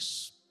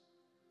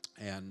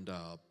and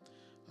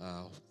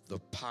the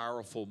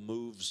powerful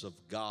moves of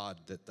God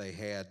that they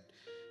had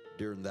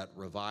during that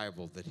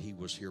revival that he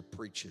was here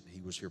preaching.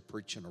 He was here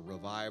preaching a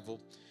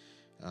revival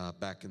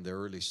back in the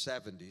early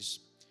 70s.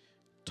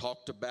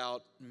 Talked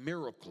about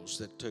miracles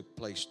that took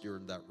place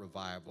during that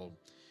revival.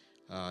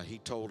 He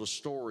told a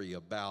story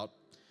about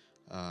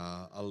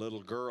a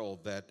little girl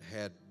that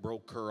had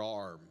broke her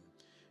arm,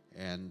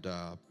 and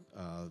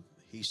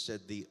he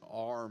said the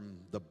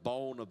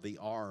bone of the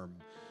arm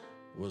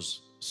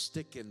was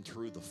sticking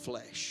through the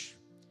flesh.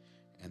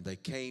 And they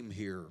came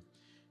here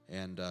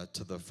and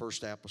to the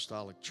First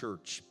Apostolic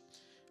Church.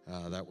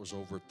 That was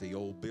over at the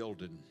old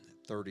building,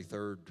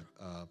 33rd,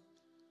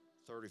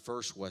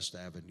 31st West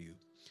Avenue.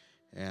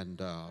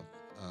 And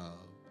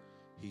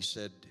he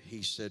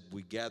said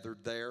we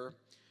gathered there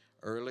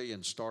early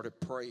and started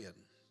praying.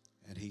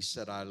 And he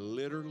said, I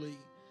literally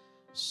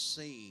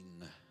seen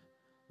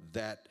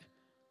that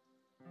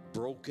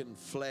broken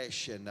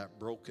flesh and that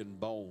broken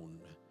bone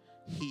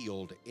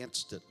healed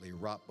instantly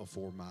right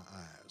before my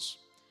eyes.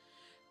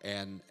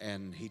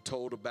 And he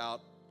told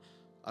about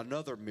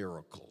another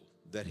miracle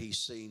that he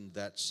seen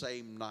that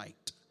same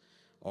night,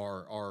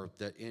 or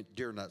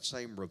during that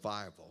same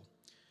revival.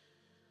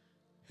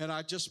 And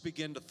I just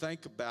began to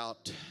think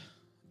about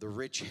the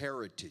rich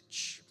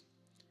heritage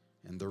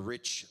and the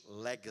rich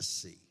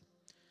legacy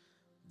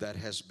that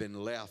has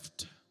been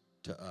left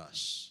to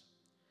us.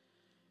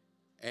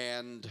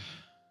 And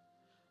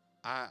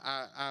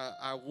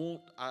I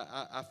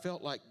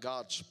felt like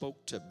God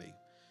spoke to me.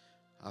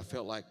 I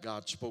felt like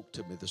God spoke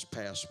to me this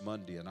past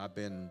Monday, and I've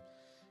been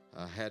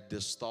had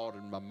this thought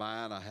in my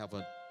mind. I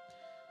haven't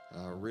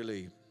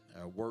really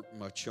worked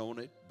much on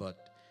it,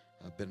 but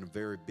I've been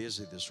very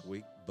busy this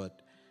week.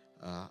 But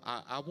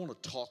I want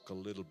to talk a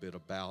little bit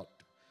about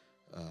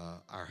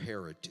our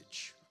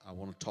heritage. I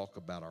want to talk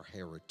about our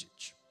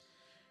heritage,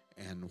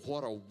 and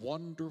what a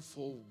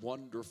wonderful,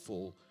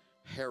 wonderful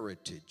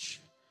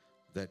heritage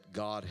that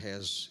God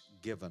has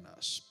given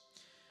us.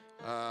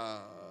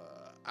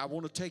 I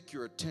want to take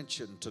your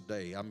attention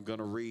today. I'm going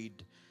to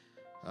read,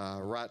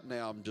 right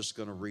now I'm just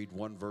going to read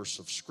one verse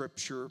of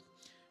Scripture,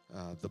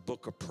 the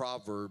book of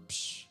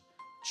Proverbs,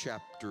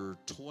 chapter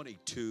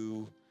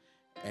 22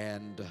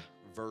 and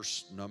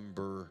verse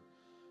number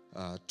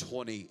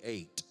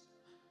 28.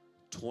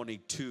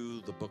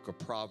 22, the book of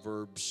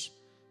Proverbs,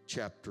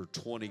 chapter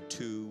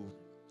 22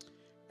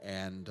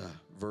 and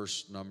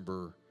verse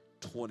number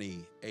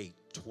 28.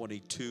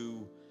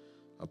 22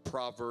 of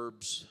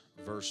Proverbs,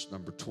 verse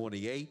number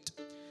 28,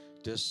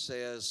 just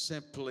says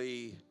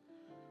simply,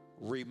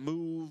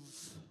 remove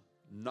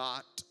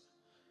not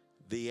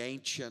the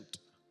ancient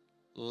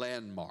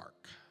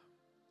landmark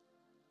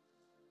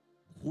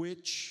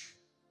which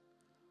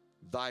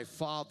thy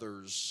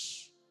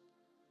fathers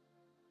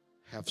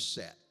have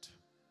set.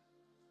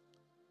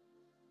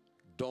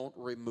 Don't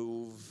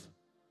remove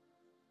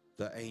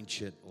the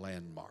ancient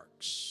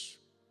landmarks.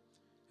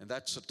 And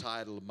that's the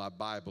title of my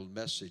Bible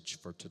message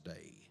for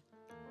today.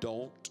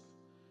 Don't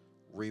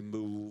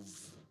remove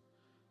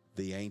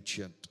the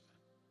ancient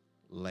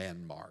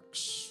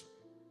landmarks.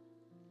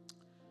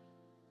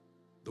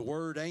 The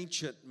word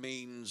ancient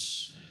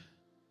means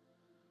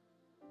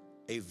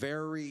a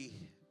very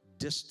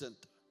distant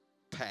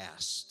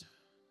past.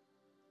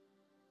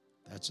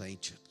 That's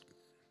ancient.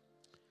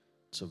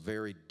 It's a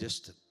very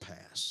distant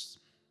past.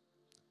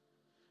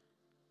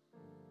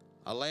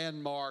 A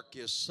landmark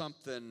is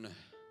something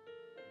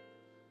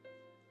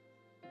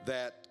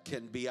that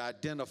can be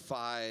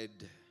identified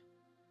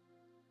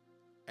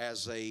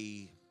as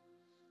a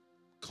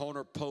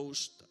corner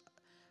post.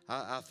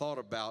 I thought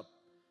about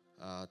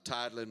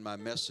titling my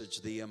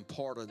message, The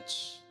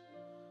Importance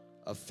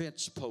of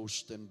Fence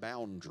Posts and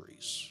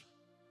Boundaries.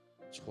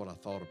 That's what I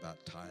thought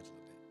about titling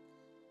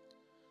it.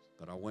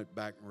 But I went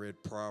back and read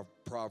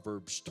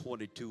Proverbs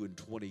 22 and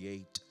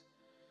 28,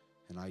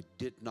 and I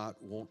did not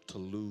want to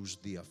lose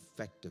the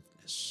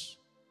effectiveness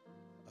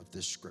of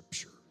this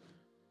scripture.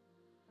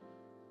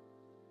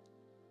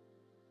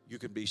 You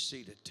can be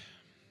seated.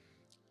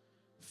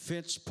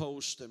 Fence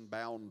posts and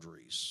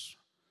boundaries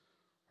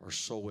are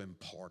so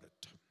important.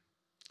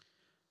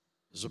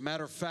 As a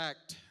matter of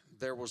fact,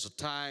 there was a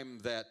time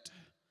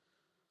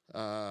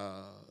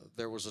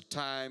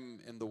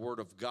in the Word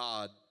of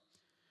God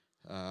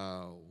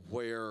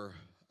where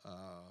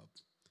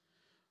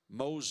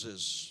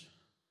Moses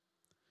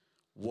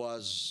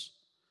was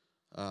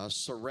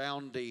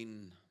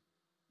surrounding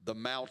the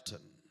mountain.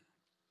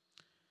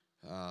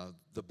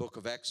 The book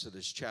of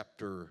Exodus,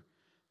 chapter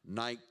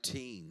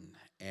 19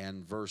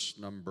 and verse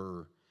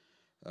number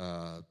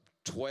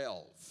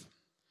 12.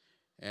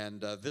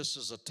 And this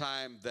is a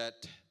time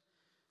that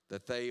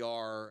they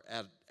are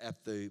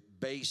at the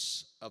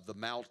base of the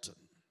mountain.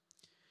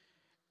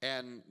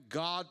 And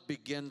God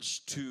begins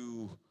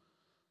to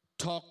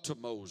talk to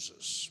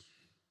Moses.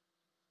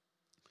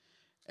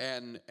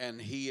 And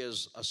he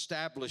is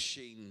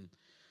establishing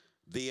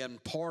the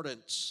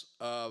importance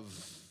of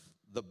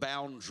the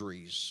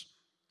boundaries.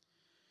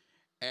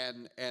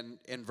 And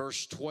in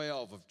verse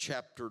 12 of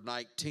chapter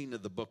 19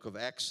 of the book of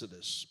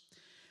Exodus,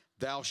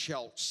 thou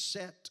shalt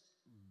set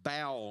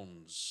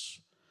bounds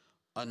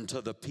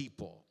unto the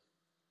people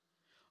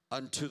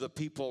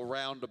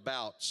round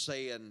about,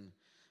 saying,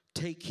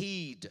 take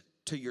heed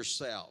to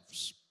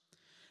yourselves,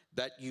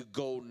 that you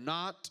go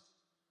not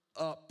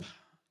up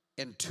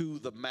into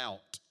the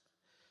mount,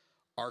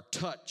 or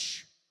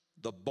touch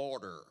the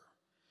border.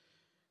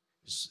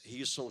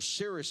 He is so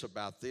serious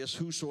about this.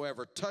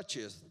 Whosoever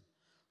toucheth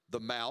the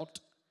mount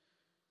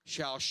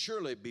shall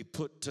surely be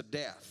put to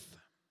death.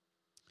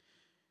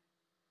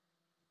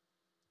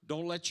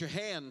 Don't let your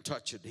hand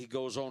touch it, he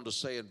goes on to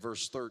say in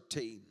verse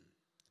 13.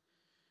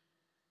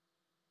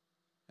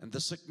 And the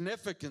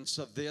significance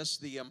of this,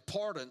 the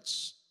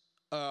importance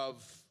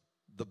of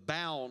the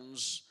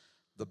bounds,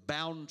 the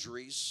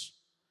boundaries,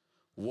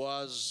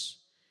 was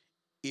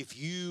if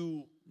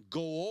you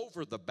go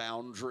over the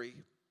boundary,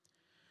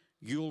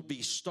 you'll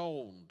be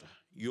stoned,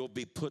 you'll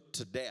be put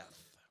to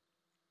death.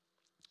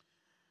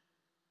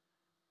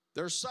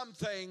 There's some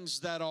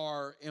things that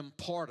are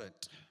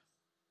important.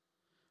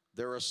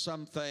 There are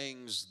some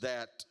things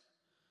that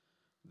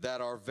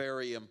are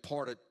very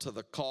important to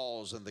the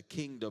cause and the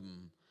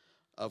kingdom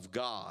of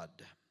God.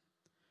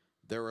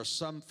 There are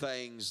some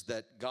things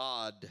that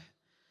God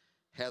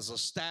has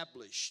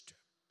established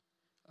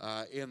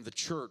in the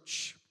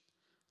church.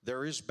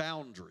 There is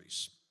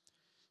boundaries.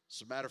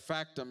 As a matter of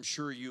fact, I'm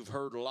sure you've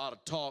heard a lot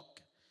of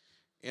talk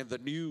in the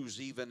news,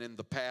 even in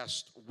the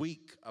past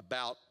week,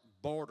 about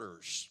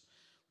borders.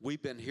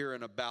 We've been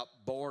hearing about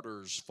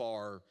borders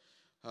for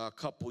a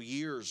couple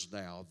years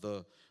now.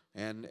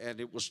 And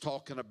it was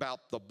talking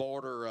about the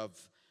border of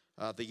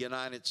the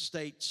United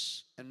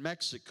States and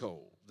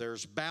Mexico.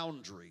 There's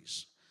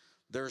boundaries.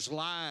 There's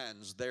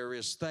lines. There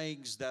is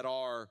things that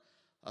are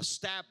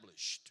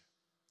established.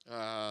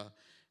 And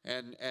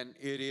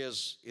it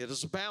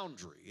is a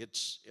boundary.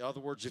 It's, in other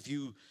words, if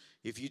you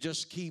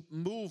just keep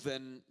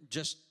moving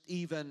just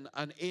even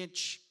an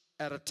inch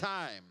at a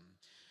time,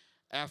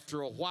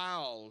 after a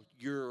while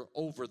you're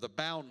over the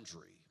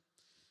boundary.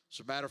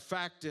 As a matter of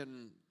fact,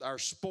 in our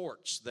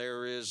sports,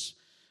 there is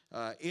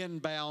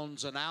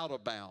inbounds and out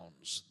of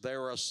bounds.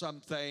 There are some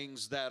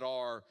things that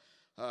are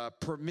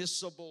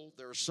permissible.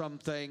 There are some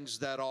things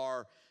that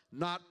are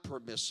not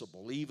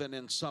permissible, even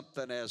in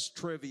something as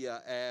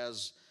trivia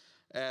as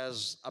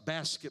a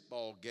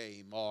basketball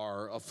game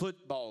or a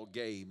football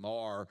game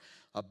or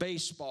a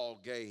baseball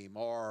game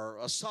or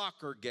a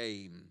soccer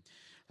game.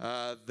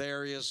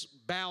 There is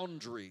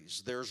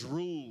boundaries, there's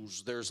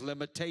rules, there's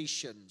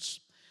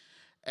limitations.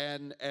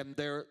 And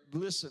there,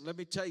 listen, let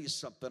me tell you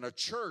something. A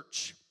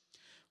church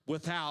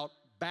without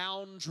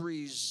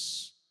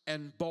boundaries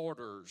and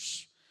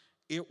borders,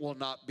 it will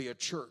not be a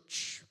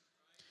church.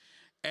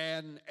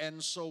 And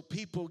so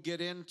people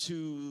get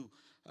into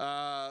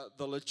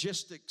the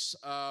logistics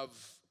of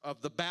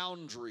the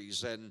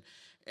boundaries and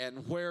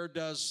where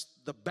does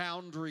the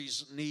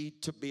boundaries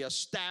need to be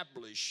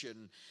established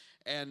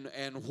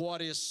and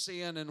what is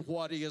sin and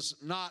what is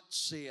not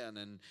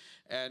sin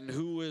and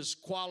who is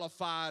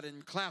qualified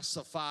and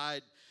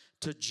classified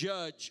to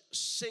judge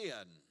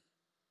sin.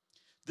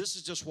 This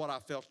is just what I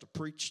felt to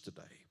preach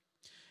today.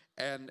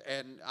 And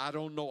I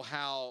don't know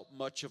how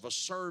much of a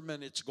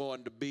sermon it's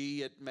going to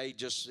be. It may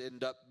just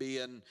end up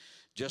being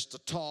just a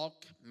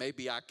talk.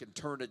 Maybe I can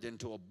turn it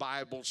into a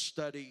Bible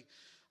study.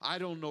 I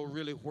don't know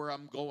really where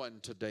I'm going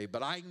today,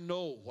 but I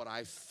know what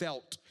I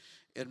felt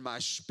in my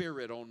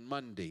spirit on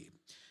Monday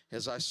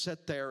as I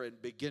sat there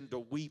and began to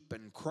weep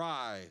and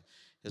cry,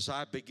 as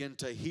I began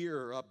to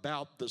hear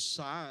about the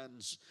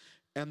signs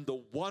and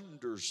the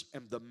wonders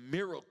and the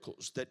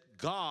miracles that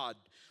God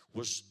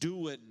was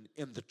doing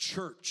in the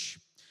church.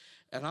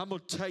 And I'm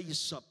going to tell you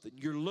something.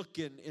 You're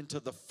looking into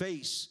the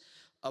face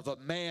of a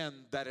man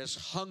that is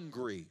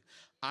hungry.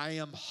 I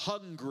am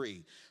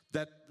hungry.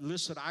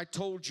 Listen, I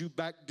told you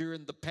back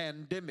during the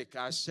pandemic,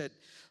 I said,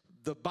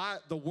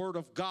 the Word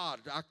of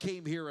God, I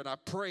came here and I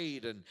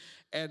prayed, and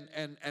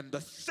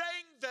the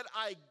thing that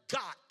I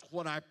got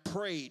when I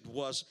prayed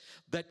was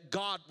that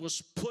God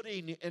was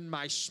putting in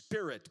my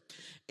spirit,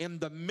 in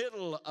the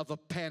middle of a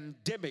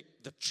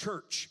pandemic, the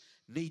church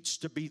needs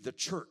to be the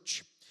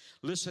church.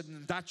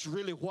 Listen, that's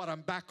really what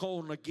I'm back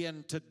on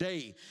again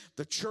today.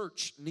 The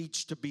church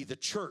needs to be the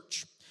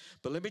church.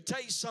 But let me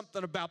tell you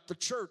something about the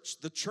church.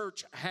 The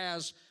church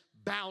has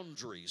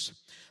boundaries.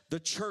 The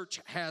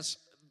church has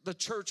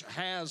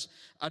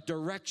a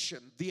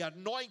direction. The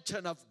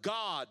anointing of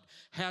God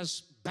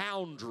has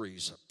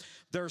boundaries.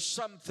 There's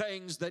some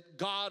things that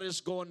God is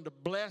going to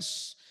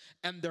bless,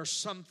 and there's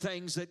some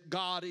things that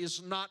God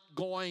is not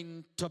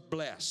going to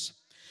bless.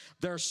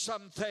 There's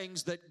some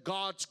things that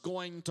God's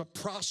going to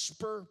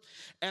prosper,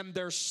 and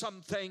there's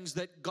some things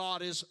that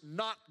God is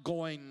not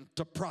going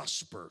to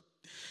prosper.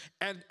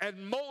 And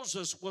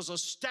Moses was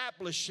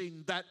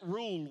establishing that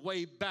rule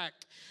way back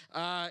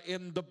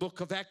in the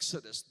book of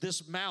Exodus.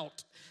 This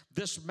mount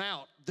is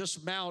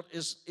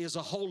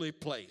a holy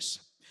place.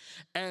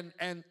 And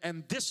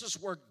this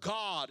is where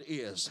God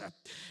is.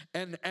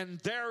 And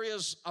there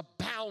is a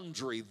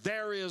boundary.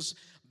 There is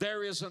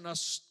there is an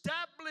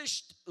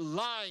established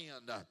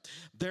line.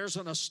 There's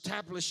an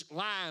established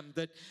line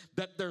that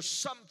there's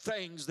some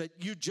things that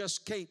you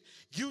just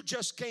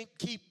can't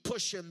keep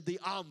pushing the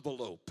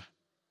envelope.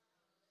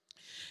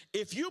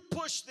 If you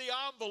push the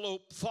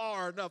envelope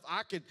far enough,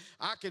 I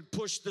can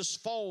push this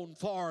phone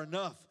far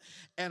enough,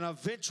 and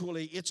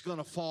eventually it's going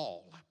to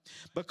fall,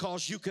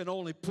 because you can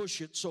only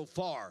push it so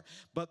far.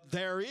 But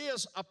there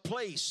is a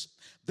place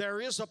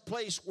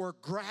where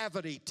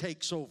gravity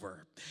takes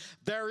over.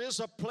 There is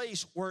a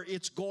place where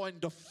it's going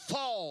to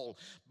fall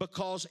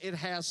because it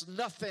has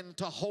nothing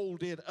to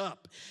hold it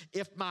up.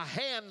 If my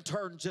hand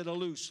turns it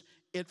loose,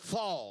 it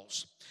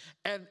falls.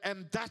 And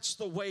that's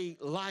the way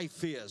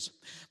life is.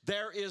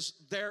 There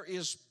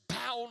is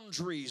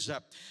boundaries,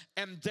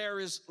 and there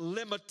is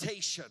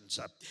limitations.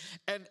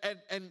 And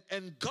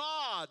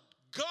God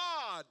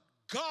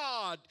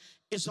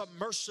is a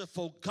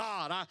merciful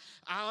God.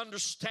 I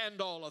understand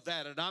all of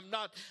that, and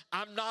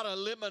I'm not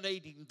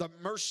eliminating the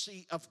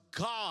mercy of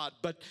God,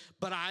 but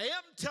I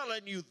am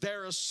telling you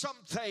there are some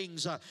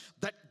things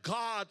that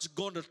God's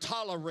going to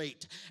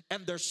tolerate,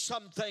 and there's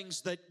some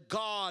things that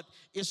God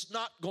is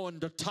not going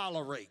to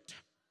tolerate.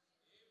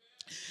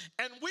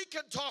 And we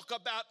can talk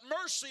about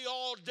mercy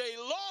all day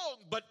long,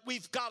 but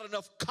we've got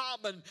enough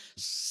common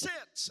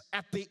sense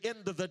at the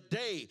end of the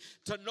day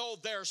to know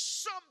there's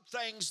some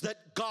things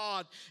that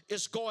God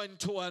is going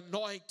to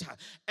anoint,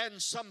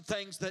 and some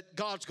things that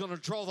God's going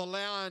to draw the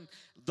line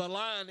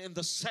in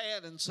the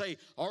sand and say,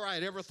 all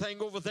right,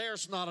 everything over there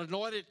is not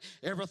anointed,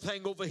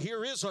 everything over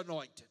here is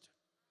anointed.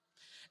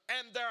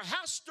 And there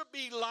has to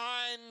be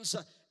lines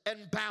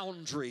and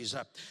boundaries.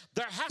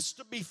 There has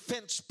to be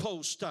fence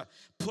posts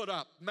put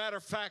up. Matter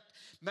of fact,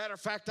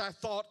 I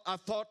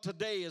thought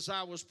today as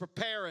I was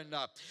preparing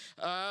that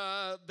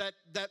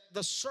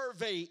the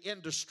survey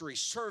industry,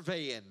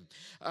 survey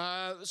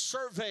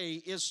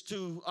is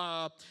to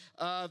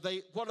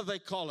what do they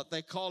call it?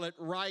 They call it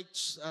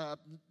rights.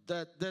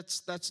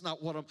 That's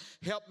not what I'm.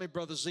 Help me,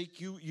 Brother Zeke.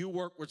 You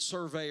work with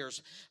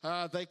surveyors.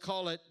 They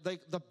call it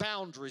the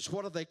boundaries.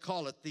 What do they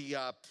call it?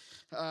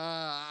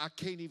 I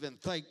can't even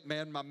think,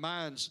 man. My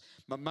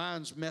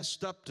mind's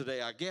messed up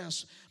today, I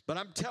guess. But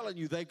I'm telling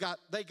you, they got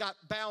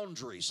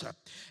boundaries,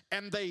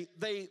 and they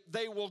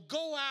will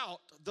go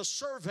out. The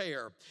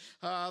surveyor,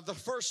 the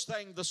first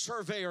thing the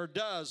surveyor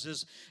does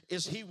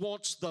is he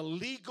wants the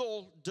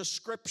legal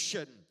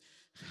description.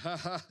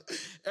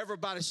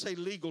 Everybody say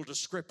legal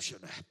description.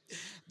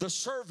 The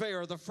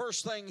surveyor, the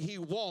first thing he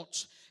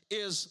wants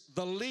is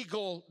the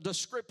legal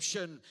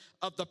description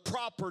of the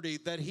property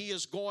that he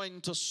is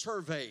going to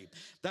survey.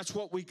 That's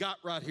what we got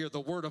right here, the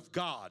Word of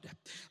God.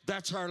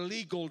 That's our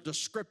legal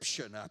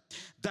description.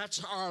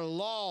 That's our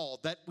law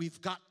that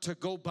we've got to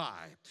go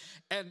by.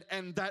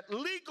 And that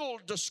legal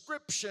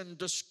description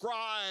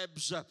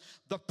describes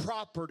the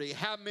property,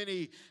 how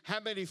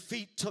many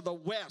feet to the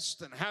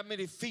west and how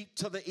many feet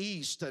to the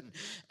east,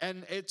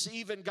 and it's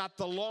even got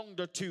the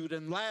longitude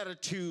and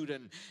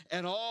latitude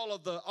and all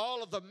of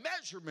the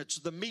measurements,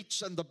 the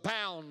metes and the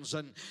bounds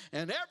and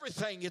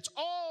everything. It's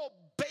all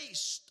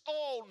based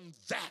on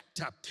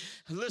that.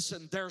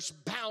 Listen, there's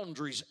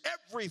boundaries.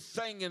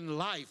 Everything in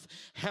life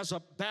has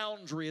a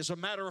boundary. As a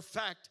matter of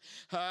fact,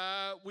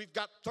 we've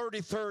got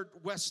 33rd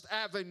West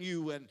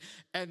Avenue,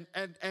 and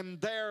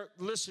there,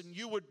 listen,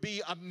 you would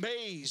be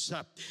amazed.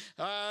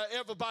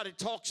 Everybody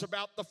talks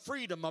about the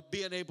freedom of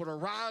being able to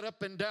ride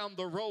up and down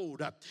the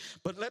road.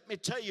 But let me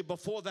tell you,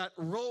 before that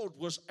road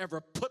was ever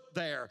put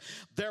there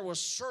were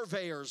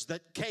surveyors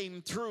that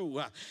came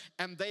through,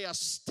 and they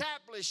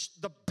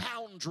established the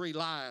boundary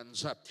lines.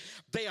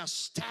 They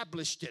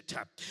established it.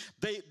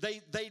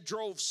 They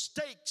drove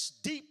stakes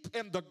deep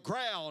in the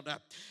ground,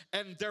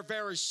 and they're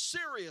very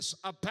serious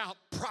about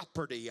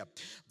property.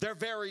 They're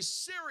very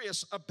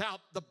serious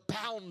about the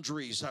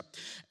boundaries.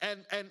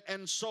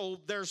 And so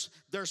there's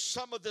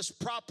some of this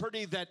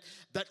property that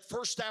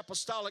First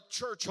Apostolic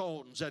Church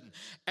owns, and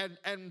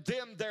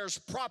then there's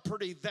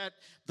property that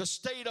the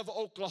state of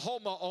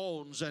Oklahoma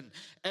owns, and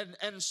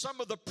some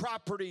of the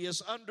property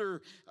is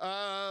under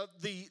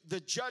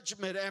the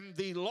judgment and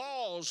the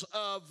laws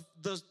of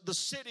the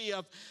city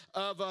of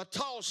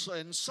Tulsa,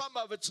 and some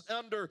of it's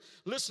under,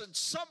 listen,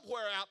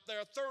 somewhere out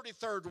there,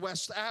 33rd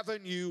West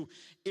Avenue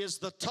is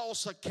the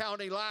Tulsa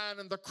County line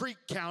and the Creek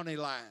County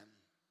line.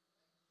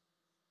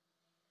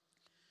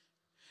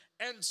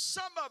 And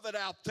some of it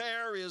out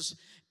there is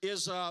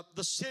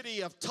the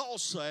city of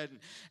Tulsa,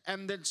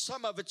 and then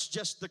some of it's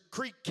just the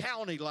Creek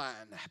County line,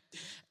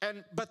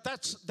 but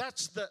that's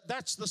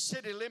the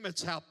city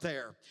limits out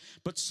there.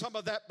 But some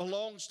of that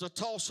belongs to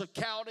Tulsa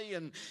County,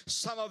 and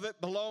some of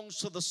it belongs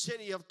to the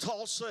city of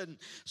Tulsa, and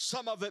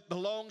some of it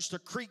belongs to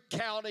Creek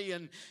County,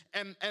 and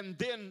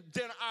then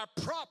our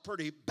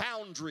property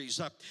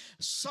boundaries.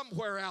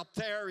 Somewhere out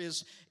there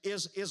is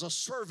a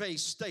survey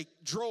stake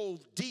drove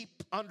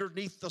deep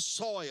underneath the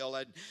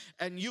soil,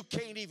 and you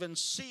can't even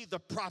see the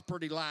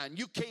property line.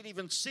 You can't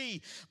even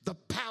see the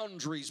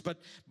boundaries, but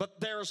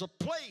there's a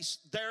place,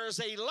 there's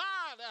a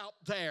line out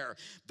there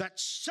that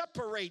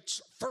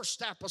separates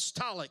First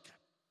Apostolic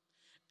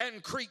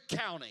and Creek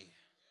County.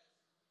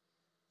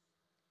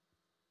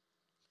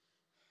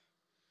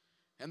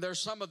 And there's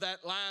some of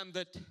that land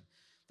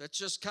that's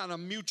just kind of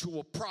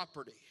mutual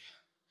property.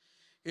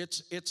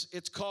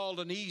 It's called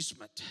an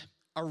easement,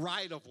 a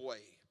right of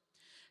way.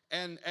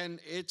 And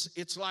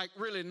it's like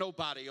really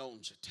nobody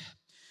owns it.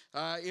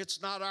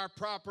 It's not our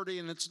property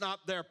and it's not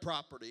their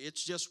property.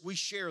 It's just we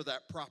share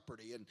that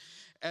property,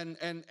 and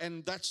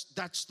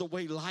that's the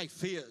way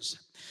life is.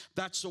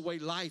 That's the way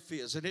life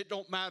is. And it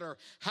don't matter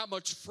how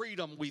much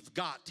freedom we've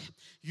got.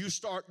 You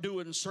start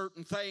doing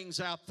certain things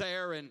out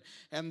there,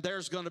 and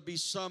there's going to be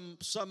some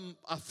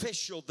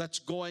official that's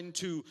going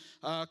to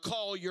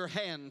call your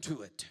hand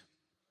to it,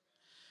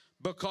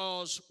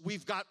 because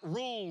we've got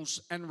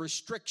rules and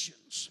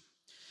restrictions.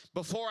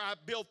 Before I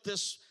built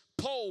this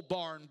pole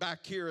barn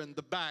back here in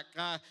the back,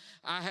 I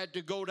had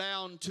to go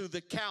down to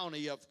the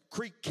county of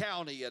Creek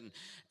County,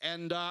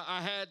 and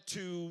I had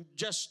to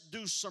just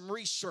do some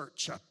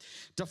research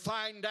to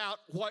find out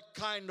what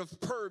kind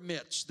of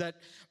permits that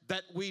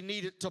we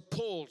needed to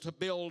pull to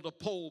build a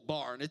pole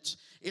barn.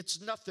 It's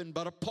nothing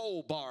but a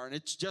pole barn.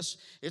 It's just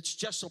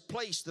a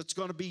place that's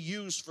going to be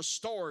used for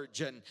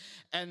storage, and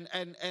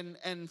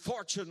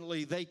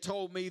fortunately they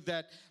told me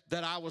that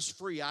I was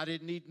free. I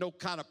didn't need no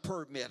kind of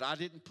permit. I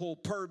didn't pull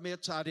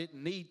permits. I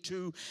didn't need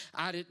to.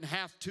 I didn't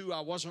have to.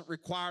 I wasn't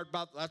required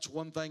by. That's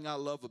one thing I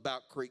love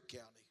about Creek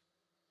County.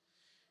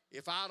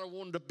 If I'd have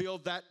wanted to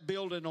build that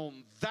building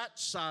on that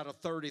side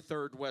of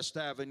 33rd West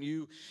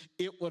Avenue,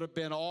 it would have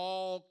been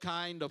all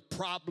kind of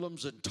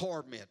problems and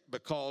torment,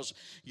 because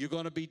you're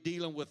going to be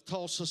dealing with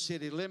Tulsa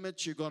city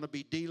limits. You're going to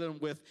be dealing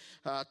with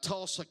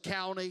Tulsa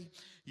County.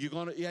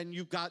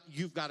 You've got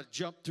to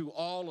jump through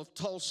all of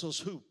Tulsa's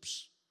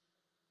hoops.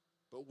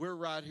 But we're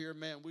right here,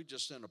 man. We're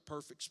just in a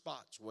perfect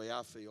spot. It's the way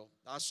I feel.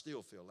 I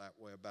still feel that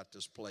way about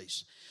this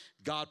place.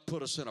 God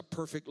put us in a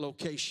perfect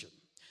location.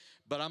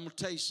 But I'm going to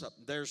tell you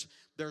something.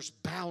 There's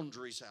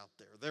boundaries out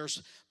there.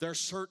 There's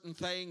certain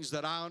things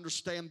that I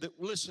understand that,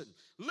 listen,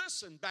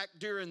 back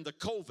during the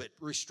COVID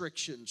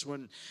restrictions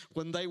when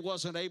they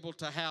wasn't able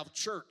to have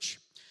church,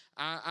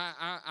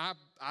 I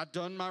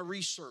done my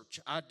research.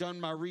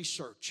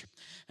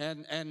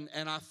 And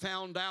I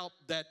found out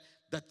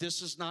that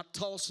this is not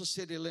Tulsa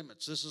city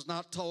limits. This is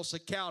not Tulsa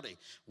County.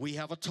 We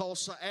have a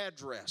Tulsa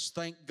address.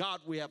 Thank God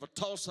we have a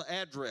Tulsa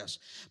address.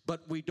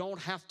 But we don't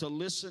have to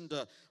listen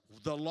to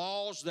the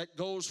laws that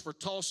goes for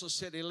Tulsa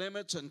city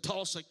limits, and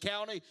Tulsa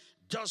County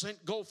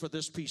doesn't go for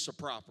this piece of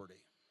property.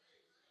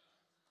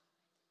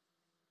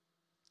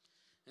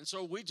 And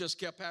so we just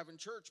kept having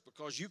church,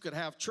 because you could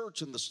have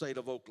church in the state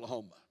of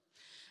Oklahoma.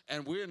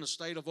 And we're in the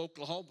state of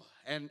Oklahoma.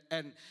 And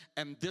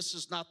this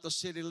is not the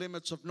city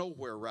limits of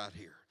nowhere right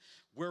here.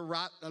 We're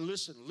right,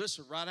 listen,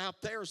 right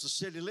out there is the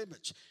city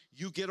limits.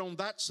 You get on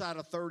that side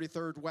of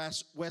 33rd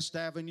West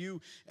Avenue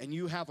and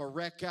you have a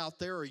wreck out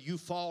there, or you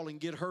fall and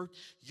get hurt,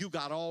 you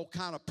got all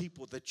kind of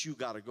people that you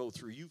got to go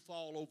through. You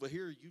fall over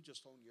here, you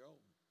just on your own.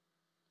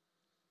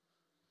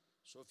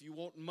 So if you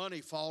want money,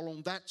 fall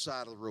on that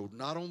side of the road,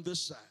 not on this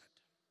side.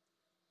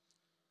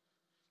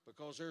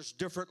 Because there's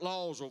different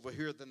laws over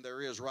here than there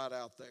is right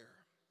out there.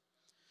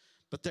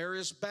 But there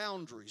is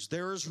boundaries.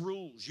 There is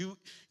rules. You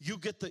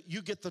get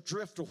the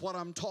drift of what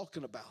I'm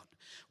talking about.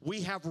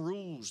 We have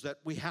rules that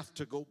we have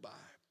to go by.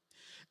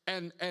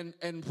 And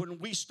when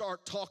we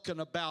start talking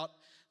about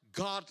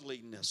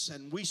godliness,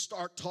 and we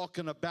start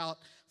talking about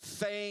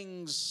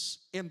things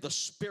in the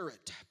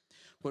spirit,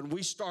 when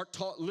we start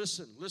talking,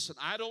 listen,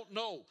 I don't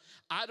know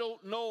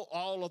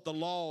all of the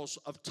laws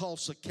of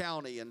Tulsa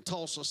County and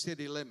Tulsa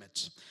city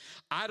limits.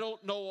 I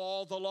don't know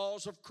all the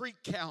laws of Creek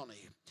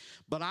County,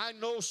 but I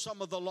know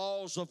some of the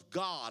laws of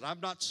God. I'm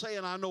not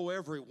saying I know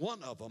every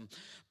one of them,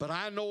 but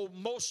I know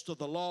most of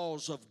the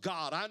laws of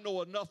God. I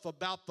know enough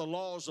about the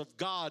laws of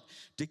God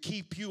to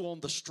keep you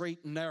on the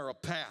straight and narrow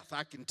path.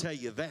 I can tell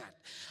you that.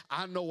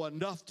 I know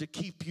enough to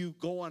keep you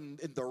going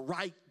in the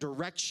right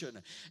direction.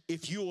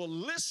 If you will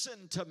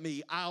listen to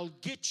me, I'll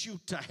get you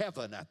to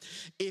heaven.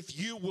 If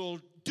you will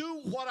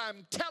do what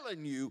I'm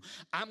telling you,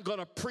 I'm going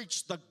to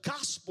preach the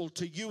gospel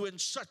to you in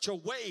such a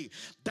way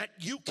that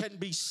you can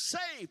be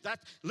saved.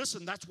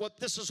 That's what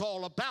this is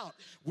all about.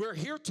 We're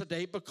here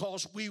today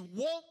because we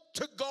want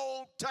to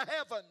go to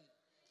heaven.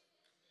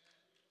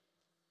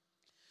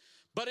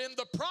 But in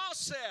the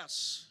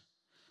process,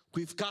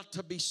 we've got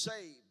to be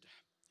saved.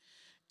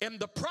 In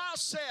the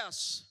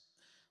process,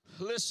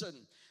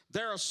 listen,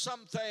 there are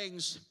some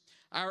things.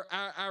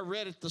 I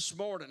read it this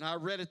morning.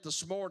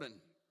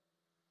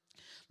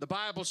 The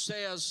Bible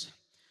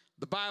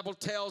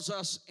tells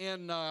us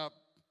in, let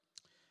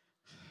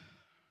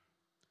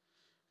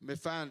me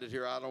find it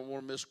here. I don't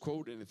want to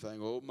misquote anything.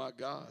 Oh my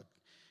God.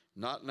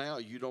 Not now.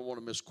 You don't want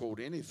to misquote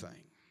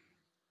anything.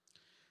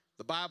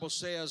 The Bible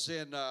says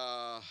in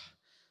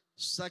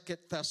 2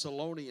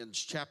 Thessalonians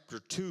chapter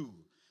 2,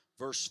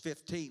 verse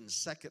 15,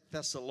 2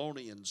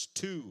 Thessalonians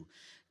 2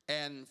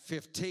 and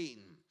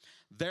 15.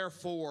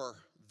 Therefore,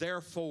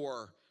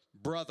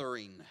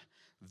 brethren,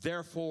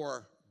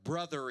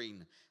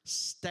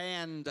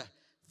 stand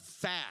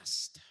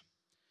fast.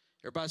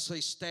 Everybody say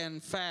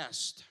stand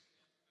fast.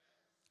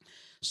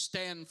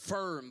 Stand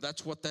firm.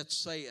 That's what that's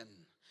saying.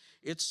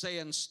 It's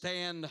saying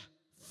stand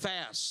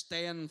fast,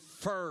 stand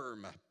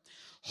firm,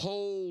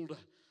 hold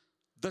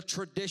the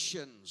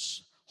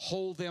traditions,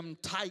 hold them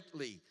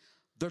tightly,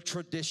 the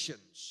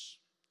traditions.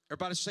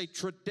 Everybody say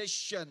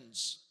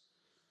traditions.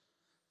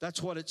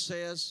 That's what it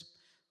says.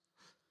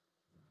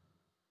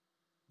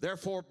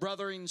 Therefore,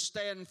 brethren,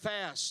 stand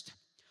fast.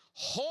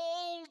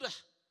 Hold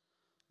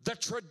the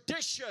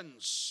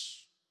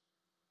traditions.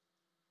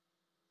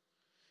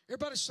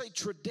 Everybody say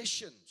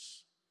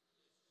traditions.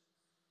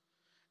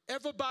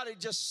 Everybody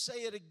just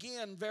say it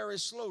again very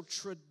slow.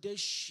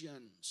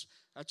 Traditions.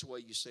 That's the way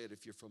you say it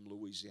if you're from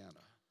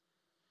Louisiana.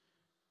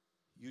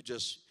 You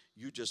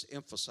just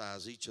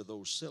emphasize each of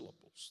those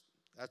syllables.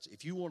 That's,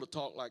 if you want to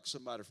talk like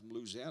somebody from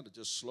Louisiana,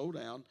 just slow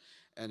down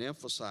and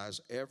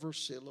emphasize every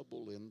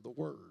syllable in the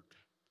word.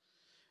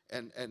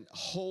 And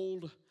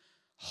hold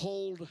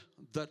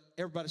the,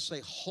 everybody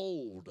say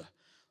hold.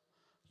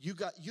 You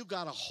got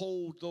to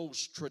hold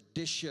those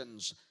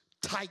traditions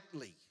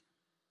tightly.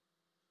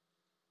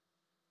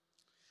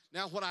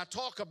 Now, when I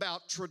talk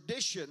about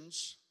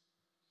traditions,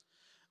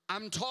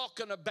 I'm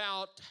talking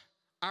about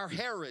our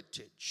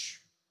heritage.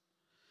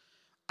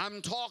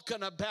 I'm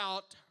talking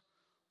about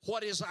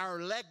what is our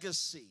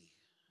legacy,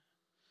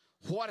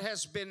 what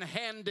has been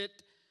handed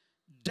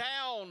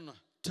down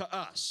to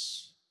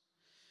us.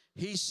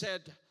 He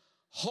said,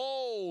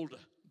 hold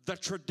the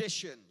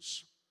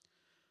traditions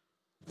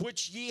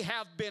which ye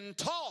have been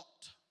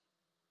taught,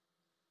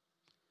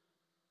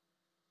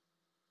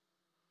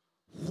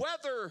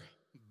 whether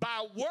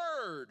by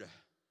word.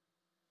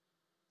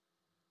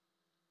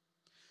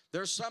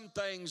 There's some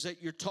things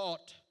that you're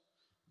taught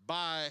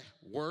by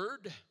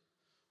word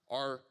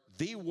or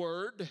the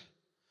word.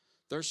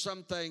 There's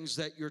some things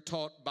that you're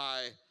taught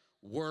by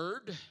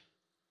word.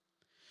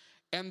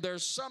 And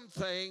there's some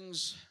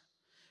things,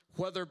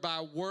 whether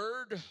by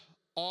word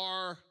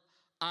or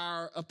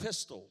our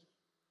epistle.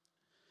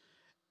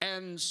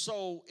 And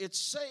so it's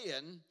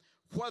saying,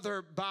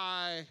 whether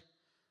by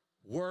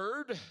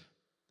word,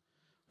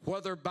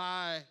 whether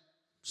by,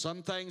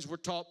 some things were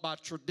taught by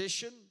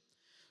tradition,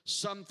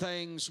 some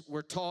things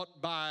were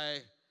taught by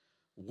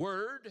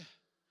word,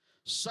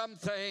 some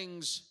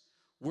things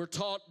were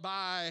taught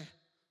by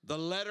the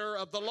letter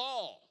of the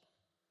law,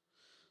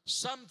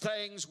 some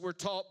things were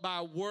taught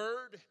by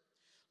word.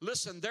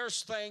 Listen,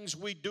 there's things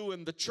we do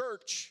in the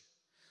church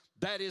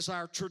that is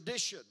our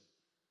tradition.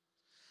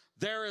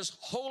 There is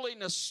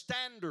holiness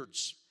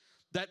standards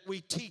that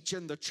we teach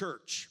in the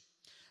church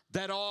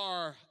that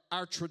are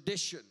our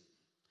tradition.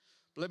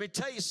 Let me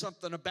tell you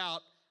something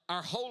about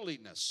our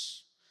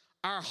holiness.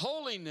 Our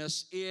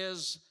holiness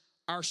is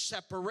our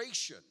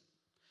separation.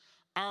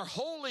 Our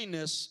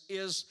holiness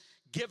is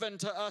given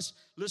to us.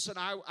 Listen,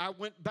 I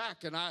went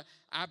back and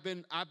I've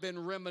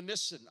been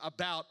reminiscing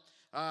about.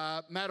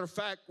 Matter of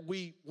fact,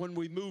 when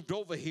we moved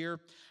over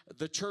here,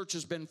 the church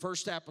has been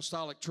First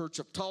Apostolic Church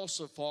of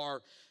Tulsa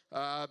for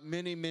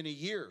many, many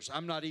years.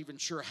 I'm not even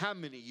sure how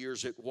many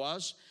years it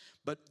was,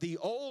 but the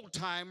old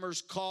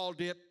timers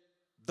called it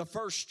the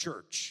First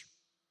Church.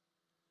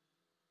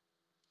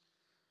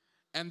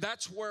 And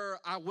that's where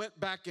I went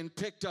back and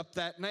picked up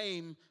that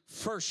name,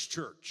 First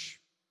Church.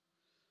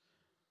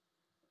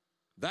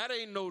 That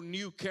ain't no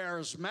new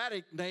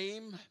charismatic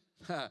name.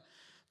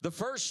 The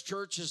First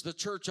Church is the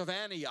Church of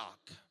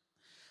Antioch.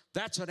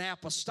 That's an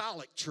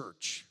apostolic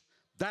church.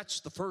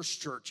 That's the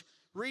First Church.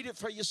 Read it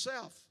for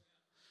yourself.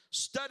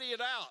 Study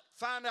it out.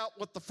 Find out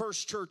what the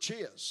First Church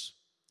is.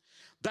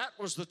 That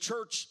was the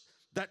church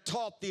that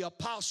taught the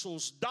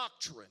apostles'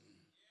 doctrine.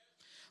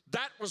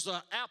 That was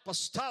the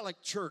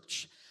apostolic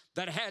church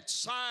that had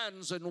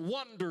signs and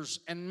wonders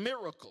and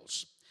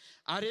miracles.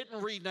 I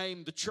didn't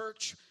rename the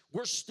church.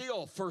 We're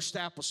still First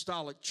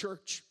Apostolic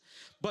Church.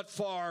 But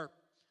for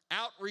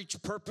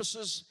outreach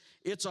purposes,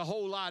 it's a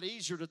whole lot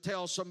easier to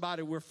tell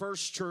somebody we're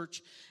First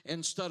Church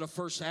instead of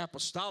First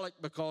Apostolic,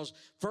 because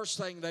first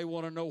thing they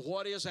want to know,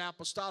 what is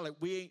apostolic?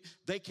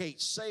 They can't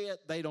say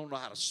it. They don't know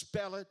how to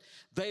spell it.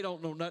 They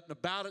don't know nothing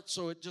about it.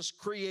 So it just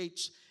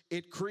creates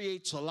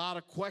a lot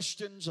of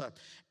questions,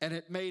 and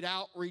it made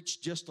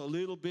outreach just a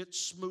little bit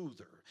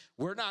smoother.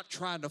 We're not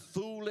trying to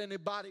fool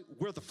anybody.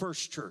 We're the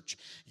First Church.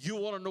 You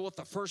want to know what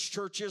the First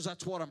Church is?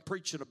 That's what I'm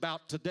preaching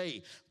about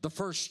today. The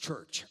First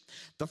Church.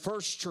 The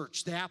First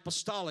Church, the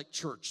Apostolic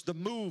Church, the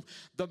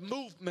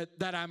movement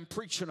that I'm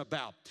preaching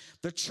about.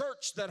 The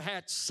church that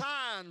had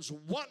signs,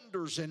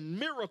 wonders, and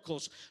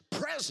miracles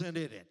present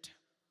in it.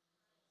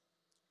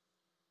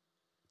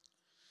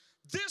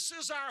 This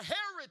is our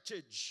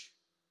heritage.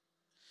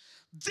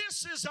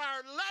 This is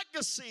our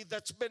legacy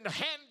that's been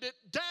handed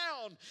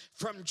down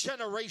from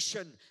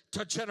generation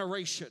to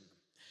generation.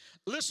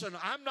 Listen,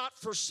 I'm not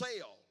for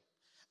sale.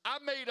 I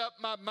made up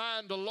my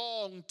mind a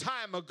long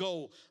time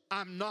ago.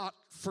 I'm not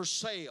for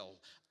sale.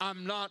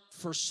 I'm not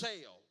for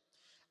sale.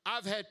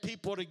 I've had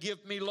people to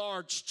give me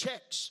large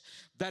checks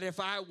that if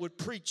I would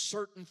preach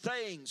certain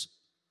things,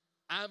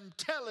 I'm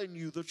telling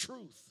you the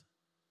truth,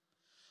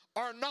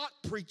 or not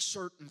preach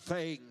certain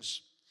things,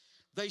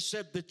 they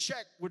said the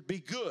check would be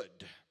good.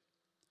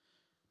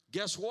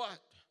 Guess what?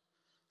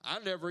 I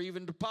never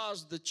even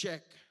deposited the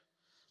check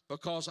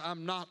because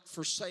I'm not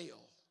for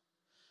sale.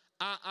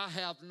 I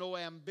have no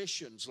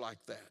ambitions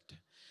like that.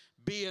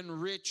 Being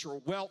rich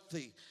or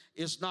wealthy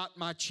is not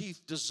my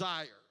chief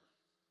desire.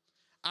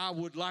 I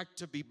would like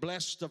to be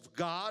blessed of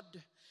God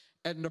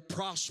and to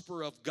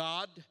prosper of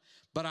God,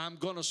 but I'm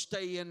going to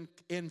stay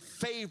in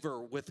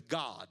favor with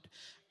God.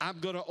 I'm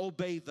going to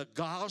obey the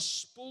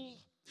gospel.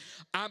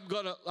 I'm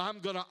going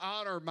to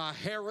honor my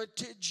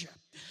heritage.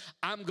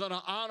 I'm going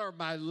to honor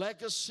my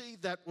legacy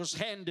that was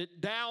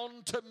handed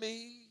down to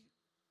me.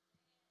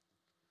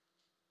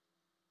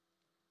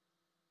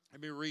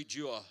 Let me read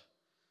you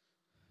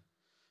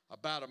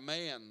about a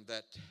man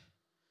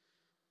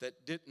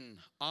that didn't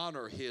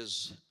honor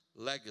his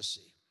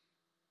legacy.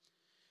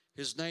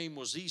 His name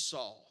was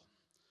Esau.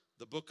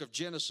 The book of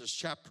Genesis,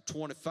 chapter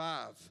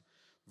 25,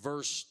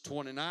 verse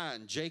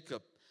 29.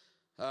 Jacob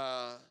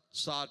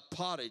sowed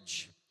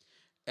pottage,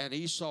 and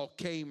Esau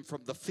came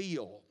from the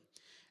field.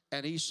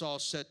 And Esau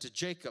said to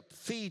Jacob,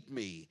 "Feed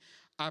me,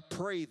 I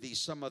pray thee,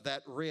 some of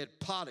that red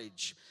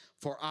pottage,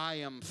 for I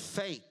am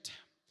faint."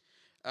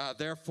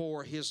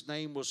 Therefore his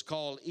name was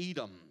called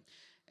Edom.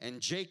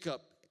 And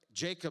Jacob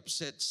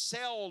said,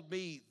 "Sell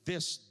me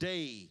this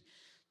day."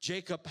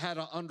 Jacob had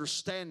an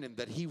understanding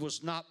that he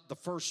was not the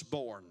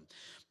firstborn,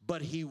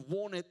 but he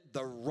wanted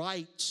the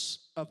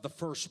rights of the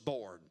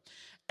firstborn.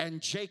 And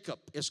Jacob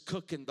is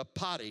cooking the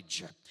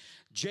pottage.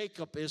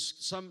 Jacob is,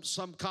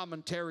 some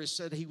commentary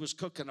said he was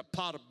cooking a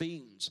pot of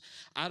beans.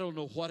 I don't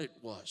know what it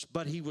was,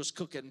 but he was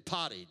cooking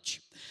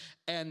pottage.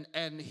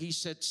 And he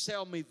said,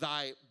 "Sell me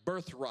thy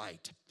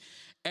birthright."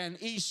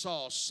 And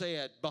Esau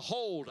said,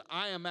 "Behold,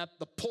 I am at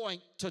the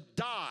point to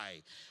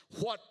die.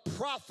 What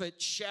profit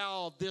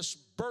shall this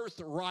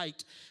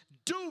birthright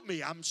do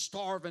me? I'm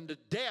starving to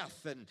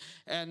death, and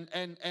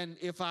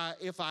if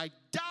I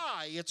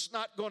die, it's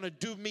not going to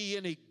do me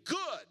any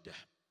good."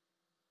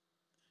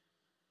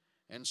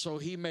 And so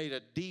he made a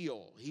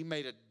deal. He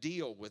made a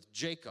deal with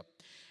Jacob,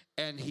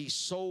 and he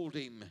sold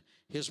him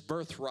his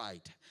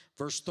birthright.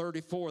 Verse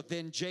 34,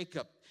 then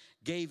Jacob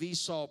gave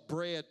Esau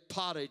bread,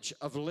 pottage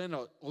of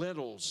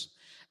lentils,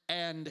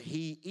 and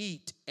he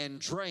ate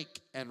and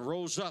drank and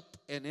rose up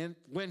and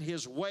went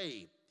his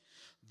way.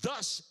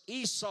 Thus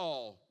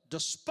Esau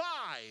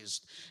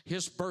despised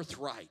his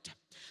birthright.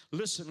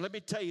 Listen, let me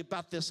tell you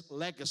about this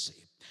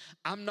legacy.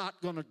 I'm not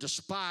going to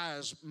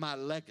despise my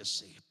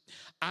legacy.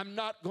 I'm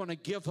not going to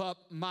give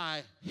up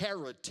my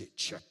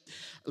heritage.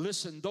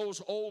 Listen,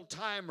 those old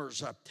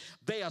timers,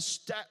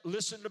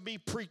 listen to me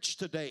preach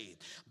today.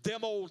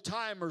 Them old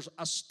timers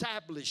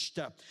established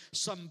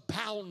some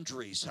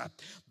boundaries.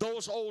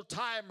 Those old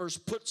timers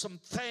put some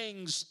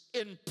things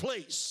in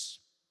place.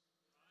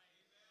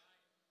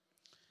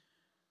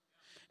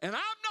 And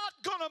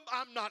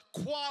I'm not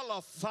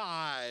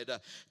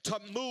qualified to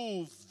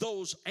move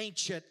those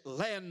ancient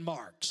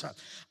landmarks.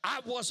 I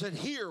wasn't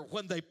here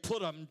when they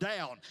put them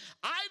down.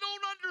 I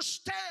don't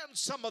understand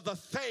some of the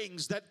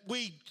things that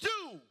we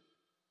do.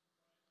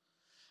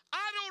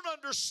 I don't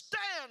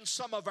understand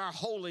some of our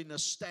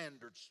holiness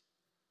standards,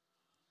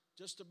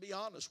 just to be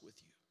honest with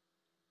you.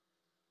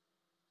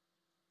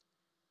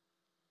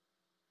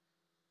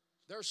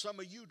 There's some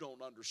of you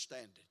don't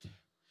understand it.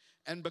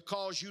 And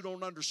because you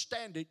don't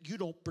understand it, you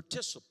don't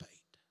participate.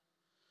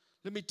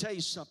 Let me tell you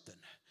something.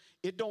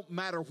 It don't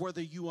matter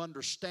whether you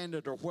understand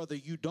it or whether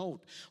you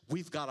don't.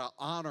 We've got to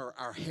honor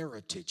our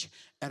heritage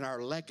and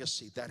our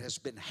legacy that has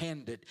been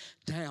handed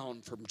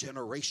down from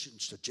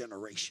generations to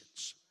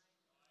generations.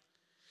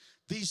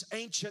 These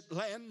ancient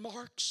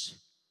landmarks,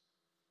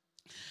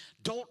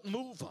 don't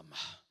move them.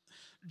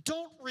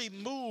 Don't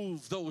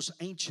remove those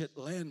ancient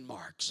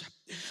landmarks.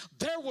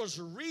 There was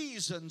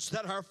reasons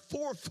that our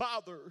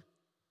forefathers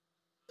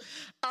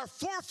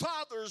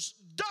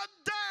dug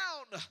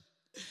down.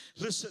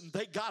 Listen,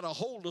 they got a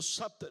hold of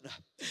something.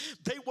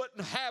 They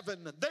wasn't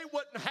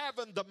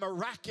having the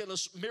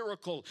miraculous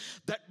miracle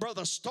that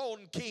Brother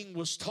Stone King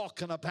was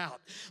talking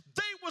about.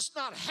 They was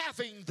not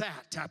having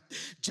that.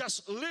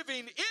 Just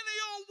living any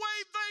old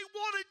way they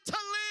wanted to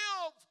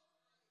live.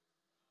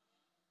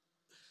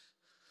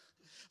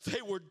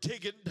 They were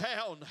digging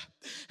down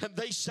and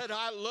they said,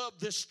 "I love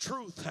this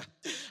truth.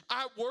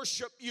 I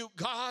worship you,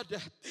 God.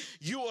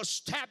 You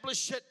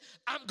establish it.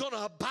 I'm going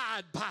to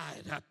abide by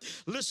it."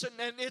 Listen,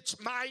 and it's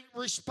my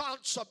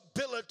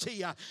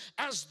responsibility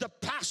as the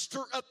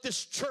pastor of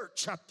this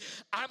church.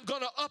 I'm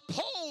going to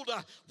uphold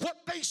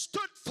what they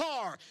stood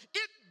for.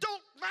 It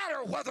don't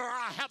matter whether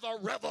I have a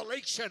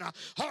revelation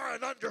or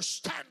an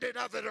understanding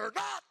of it or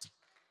not.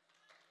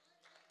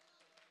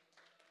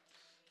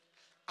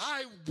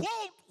 I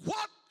want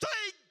what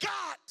they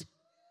got.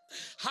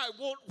 I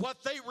want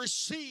what they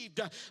received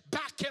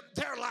back in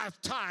their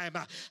lifetime.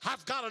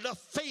 I've got enough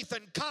faith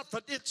and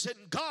confidence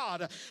in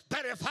God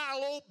that if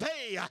I'll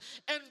obey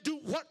and do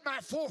what my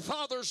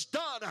forefathers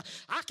done,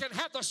 I can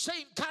have the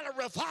same kind of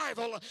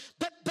revival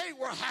that they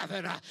were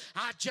having.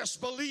 I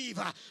just believe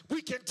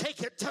we can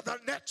take it to the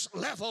next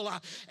level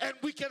and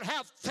we can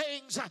have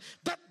things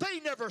that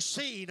they never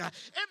seen and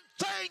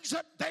things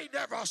that they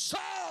never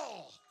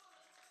saw.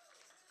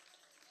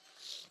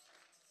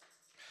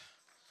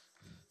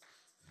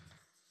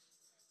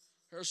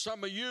 There's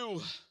some of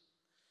you,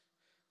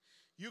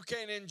 you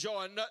can't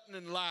enjoy nothing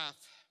in life.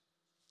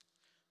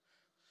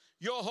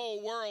 Your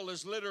whole world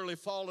is literally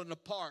falling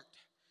apart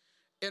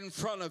in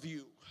front of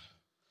you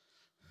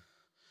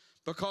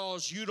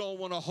because you don't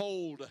want to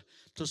hold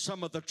to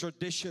some of the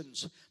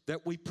traditions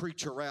that we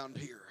preach around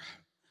here.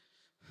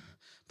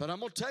 But I'm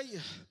going to tell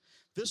you,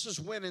 this is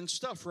winning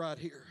stuff right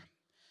here.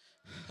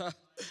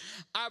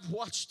 I've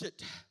watched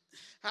it.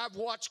 I've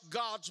watched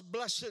God's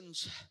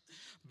blessings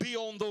be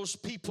on those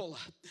people.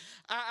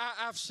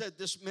 I've said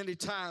this many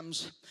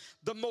times.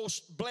 The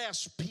most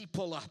blessed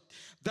people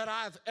that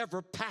I've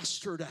ever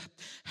pastored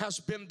has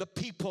been the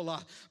people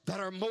that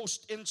are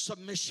most in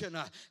submission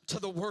to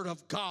the Word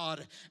of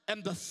God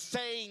and the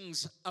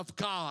things of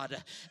God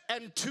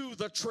and to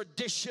the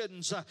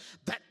traditions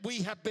that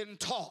we have been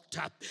taught.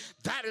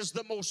 That is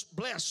the most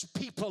blessed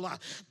people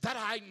that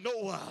I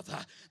know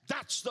of.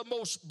 That's the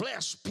most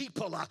blessed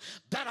people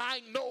that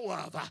I know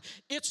of.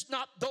 It's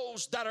not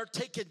those that are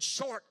taking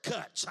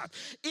shortcuts.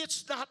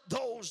 It's not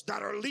those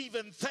that are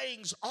leaving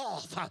things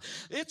off.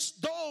 It's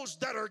those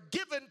that are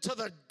given to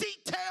the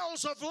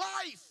details of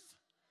life.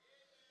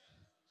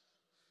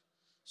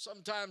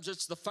 Sometimes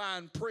it's the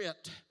fine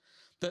print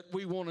that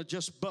we want to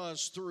just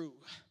buzz through.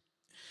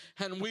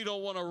 And we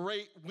don't want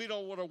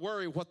to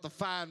worry what the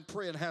fine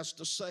print has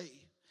to say.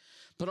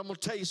 But I'm going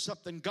to tell you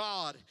something.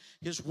 God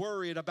is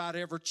worried about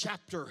every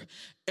chapter,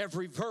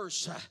 every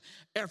verse,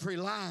 every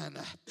line.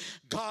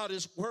 God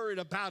is worried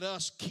about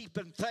us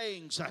keeping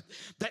things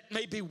that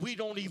maybe we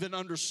don't even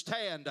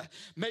understand.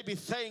 Maybe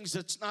things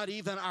that's not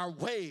even our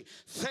way.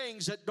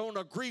 Things that don't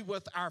agree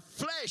with our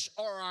flesh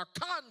or our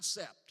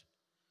concept.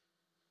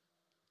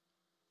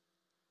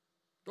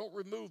 Don't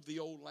remove the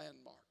old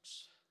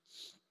landmarks.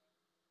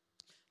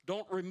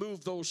 Don't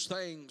remove those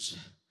things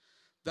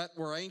that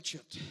were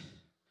ancient.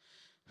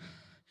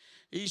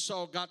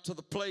 Esau got to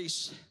the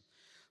place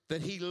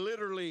that he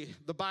literally,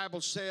 the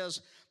Bible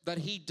says, that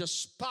he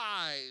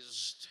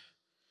despised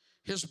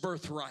his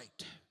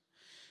birthright.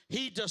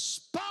 He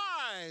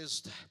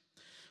despised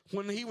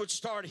when he would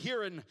start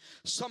hearing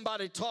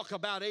somebody talk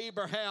about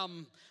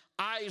Abraham,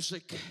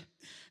 Isaac,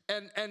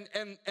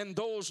 and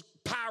those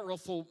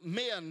powerful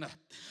men,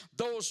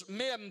 those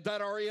men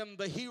that are in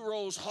the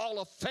Heroes Hall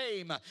of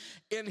Fame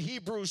in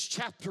Hebrews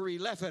chapter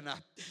 11.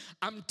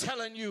 I'm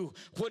telling you,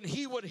 when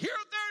he would hear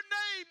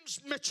their names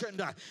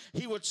mentioned,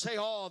 he would say,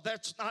 oh,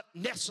 that's not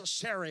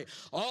necessary.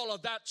 All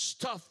of that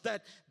stuff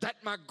that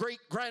my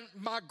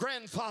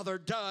grandfather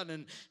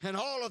done and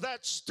all of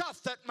that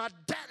stuff that my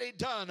daddy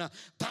done,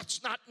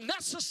 that's not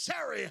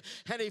necessary.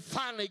 And he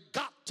finally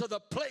got to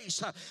the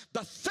place,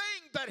 the thing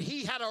that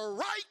he had a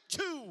right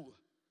to,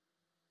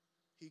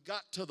 he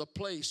got to the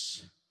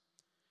place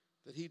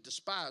that he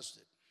despised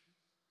it.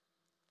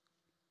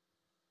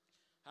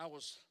 I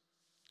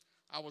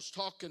was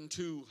talking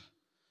to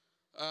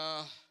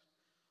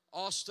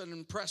Austin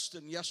and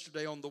Preston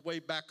yesterday on the way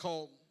back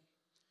home,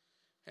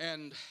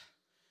 and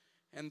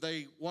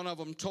one of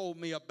them told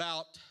me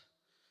about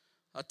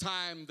a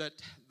time that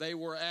they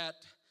were at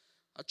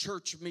a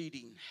church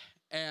meeting,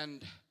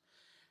 and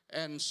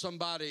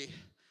somebody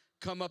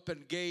come up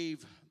and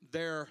gave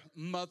their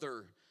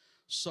mother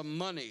some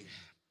money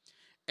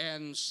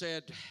and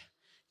said,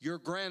 your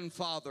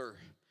grandfather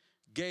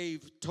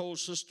told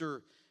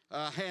Sister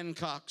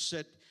Hancock,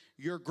 said,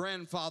 your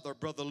grandfather,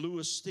 Brother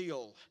Lewis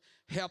Steele,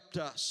 helped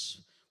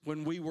us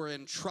when we were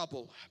in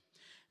trouble.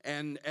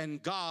 And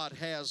God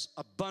has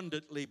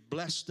abundantly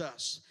blessed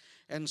us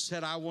and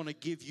said, I want to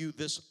give you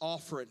this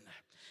offering.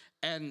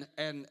 And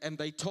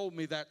they told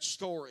me that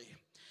story.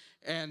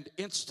 And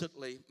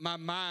instantly, my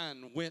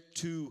mind went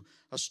to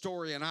a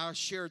story, and I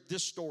shared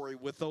this story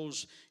with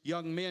those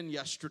young men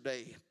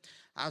yesterday.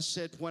 I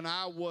said, when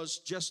I was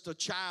just a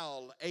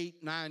child,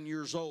 8, 9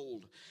 years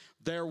old,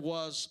 there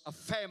was a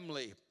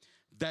family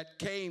that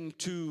came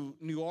to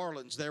New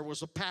Orleans. There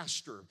was a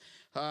pastor,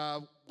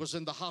 was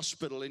in the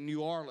hospital in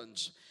New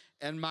Orleans,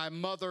 and my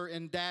mother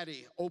and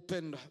daddy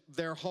opened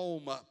their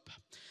home up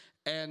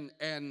and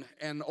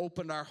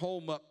opened our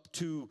home up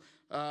to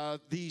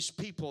these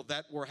people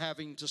that were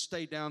having to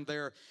stay down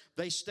there.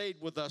 They stayed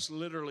with us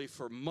literally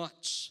for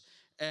months,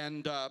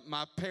 and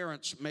my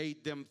parents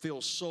made them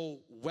feel so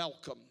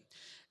welcome.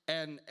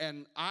 And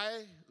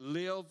I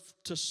live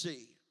to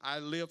see.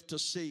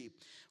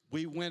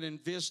 We went and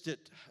visited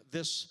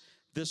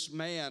this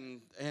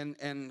man, and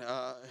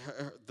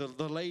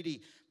the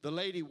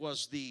lady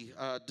was the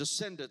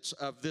descendants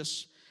of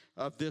this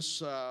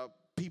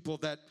people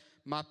that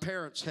my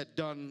parents had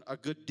done a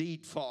good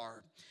deed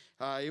for.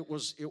 It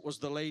was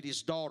the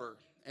lady's daughter,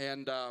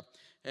 and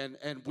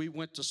we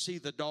went to see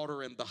the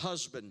daughter and the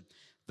husband.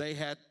 They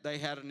had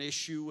an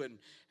issue,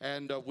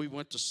 and we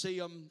went to see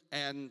them,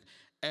 and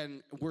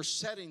we're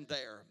sitting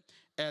there,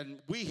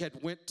 and we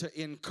had went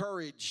to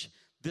encourage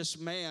this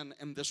man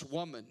and this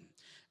woman,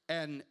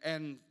 and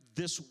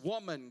this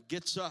woman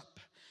gets up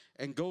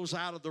and goes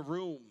out of the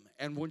room,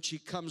 and when she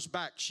comes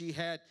back, she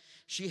had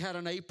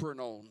an apron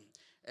on,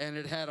 and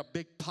it had a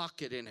big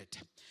pocket in it.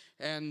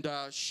 And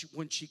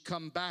when she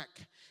come back,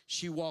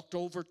 she walked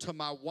over to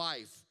my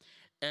wife,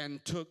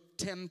 and took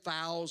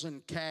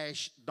 10,000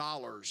 cash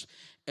dollars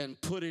and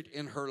put it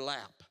in her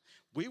lap.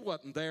 We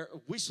wasn't there.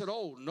 We said,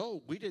 oh,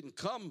 no, we didn't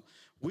come.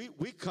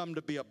 We come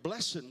to be a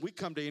blessing. We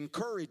come to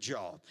encourage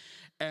y'all.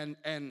 And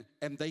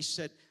they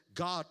said,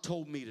 God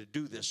told me to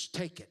do this.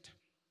 Take it.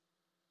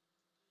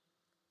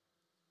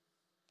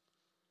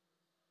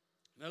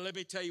 Now, let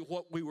me tell you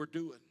what we were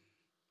doing.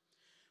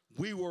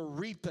 We were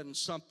reaping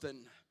something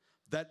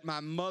that my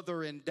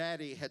mother and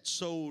daddy had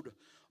sowed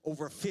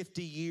over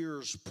 50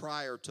 years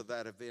prior to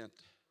that event.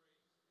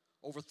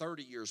 Over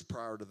 30 years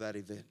prior to that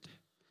event.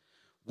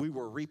 We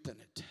were reaping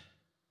it.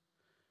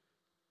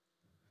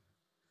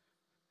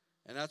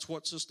 And that's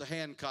what Sister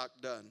Hancock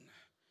done.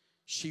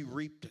 She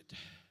reaped it.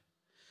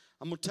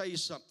 I'm going to tell you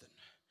something.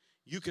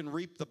 You can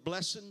reap the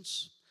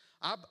blessings.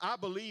 I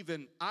believe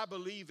in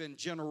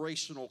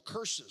generational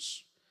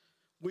curses.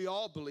 We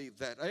all believe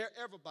that.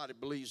 Everybody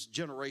believes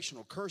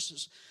generational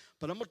curses.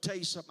 But I'm going to tell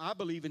you something. I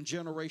believe in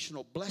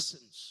generational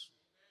blessings.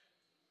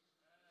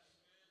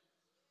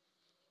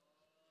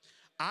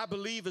 I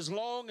believe as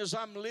long as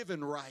I'm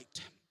living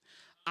right,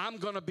 I'm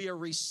going to be a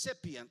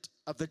recipient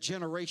of the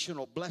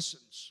generational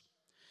blessings.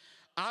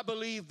 I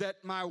believe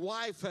that my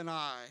wife and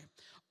I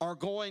are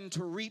going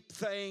to reap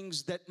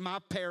things that my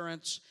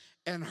parents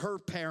and her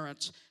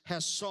parents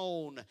has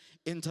sown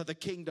into the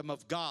kingdom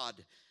of God.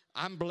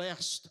 I'm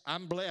blessed.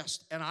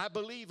 And I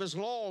believe as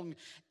long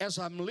as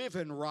I'm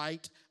living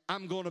right,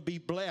 I'm going to be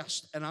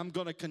blessed, and I'm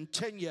going to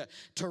continue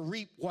to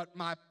reap what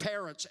my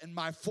parents and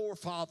my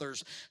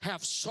forefathers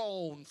have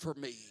sown for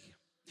me.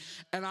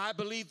 And I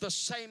believe the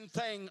same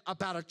thing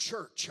about a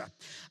church.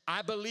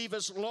 I believe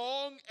as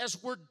long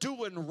as we're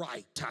doing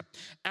right,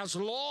 as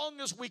long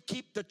as we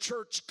keep the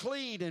church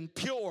clean and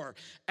pure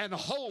and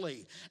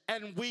holy,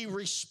 and we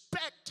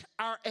respect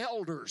our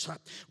elders,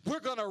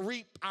 we're going to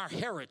reap our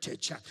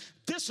heritage.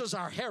 This is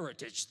our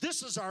heritage.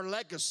 This is our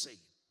legacy.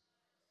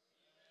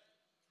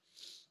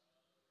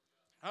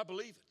 I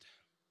believe it.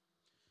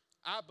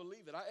 I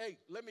believe it. Hey,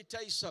 let me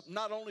tell you something.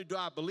 Not only do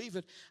I believe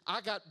it, I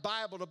got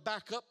Bible to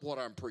back up what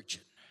I'm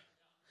preaching.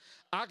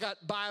 I got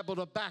Bible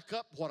to back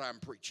up what I'm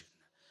preaching.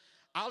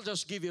 I'll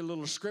just give you a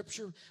little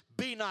scripture.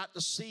 Be not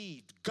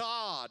deceived.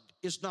 God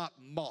is not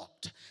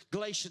mocked.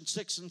 Galatians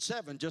 6 and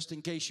 7, just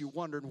in case you're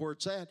wondering where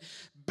it's at.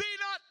 Be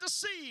not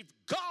deceived.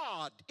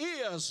 God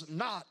is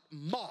not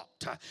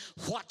mocked.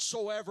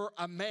 Whatsoever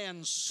a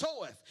man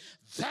soweth,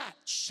 that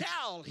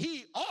shall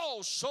he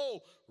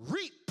also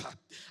reap.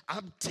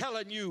 I'm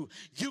telling you,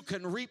 you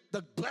can reap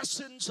the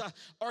blessings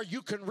or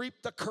you can reap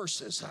the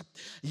curses.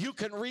 You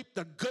can reap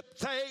the good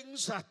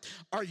things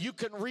or you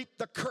can reap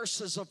the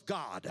curses of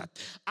God.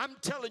 I'm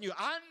telling you,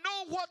 I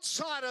know what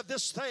side of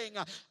this thing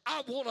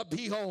I want to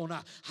be on.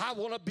 I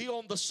want to be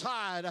on the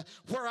side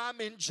where I'm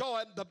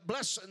enjoying the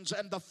blessings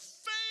and the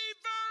favor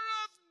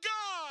of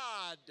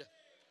God.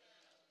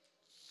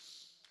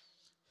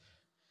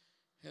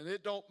 And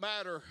it don't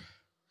matter.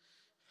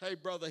 Hey,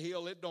 Brother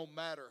Hill, it don't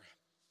matter.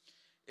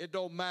 It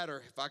don't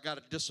matter if I got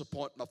to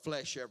disappoint my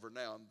flesh every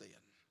now and then.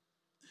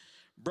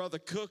 Brother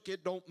Cook,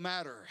 it don't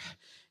matter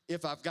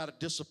if I've got to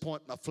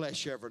disappoint my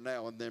flesh every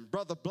now and then.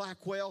 Brother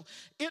Blackwell,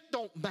 it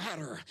don't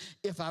matter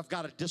if I've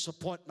got to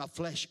disappoint my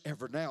flesh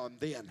every now and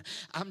then.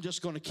 I'm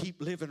just going to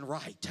keep living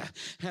right,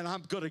 and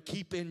I'm going to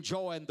keep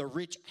enjoying the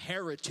rich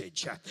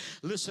heritage.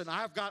 Listen,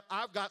 I've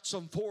got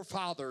some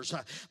forefathers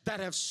that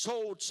have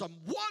sowed some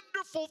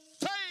wonderful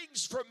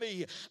things for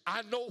me.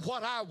 I know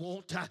what I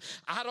want.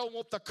 I don't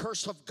want the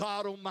curse of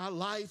God on my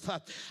life.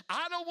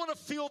 I don't want to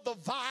feel the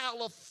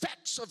vile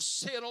effects of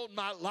sin on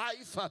my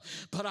life,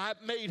 but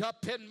I've made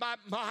up in my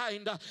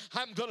mind,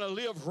 I'm going to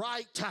live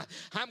right.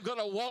 I'm going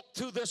to walk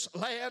through this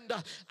land.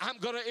 I'm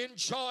going to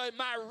enjoy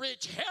my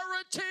rich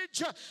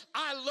heritage.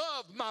 I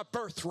love my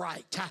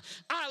birthright.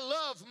 I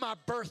love my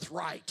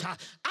birthright.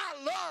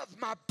 I love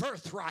my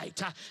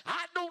birthright.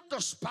 I don't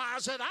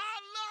despise it. I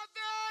love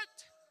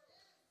it.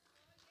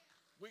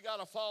 We got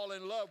to fall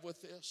in love with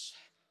this.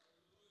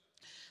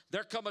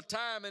 There come a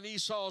time in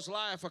Esau's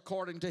life,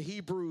 according to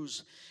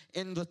Hebrews,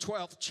 in the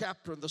 12th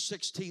chapter, in the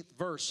 16th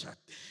verse.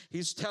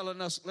 He's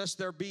telling us, lest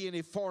there be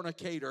any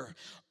fornicator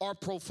or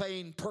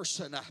profane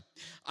person,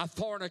 a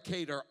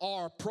fornicator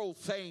or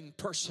profane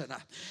person,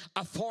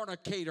 a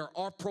fornicator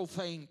or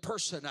profane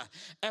person,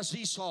 as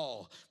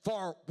Esau,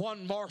 for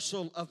one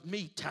morsel of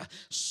meat,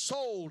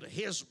 sold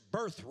his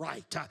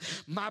birthright.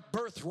 My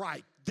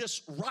birthright.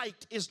 This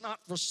right is not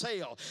for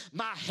sale.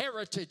 My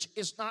heritage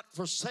is not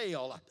for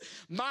sale.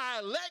 My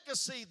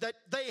legacy that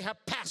they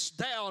have passed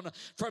down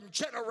from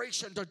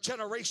generation to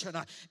generation,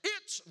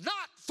 it's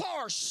not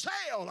for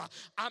sale.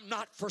 I'm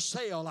not for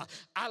sale.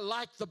 I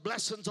like the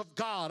blessings of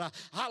God.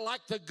 I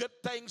like the good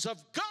things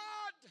of God.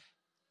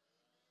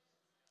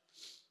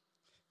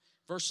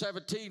 Verse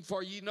 17,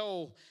 for ye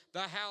know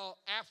the how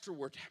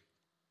afterward,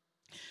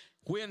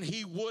 when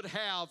he would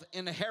have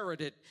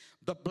inherited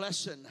the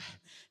blessing,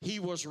 he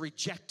was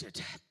rejected,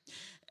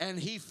 and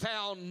he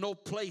found no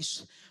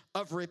place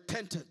of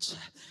repentance,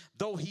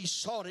 though he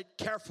sought it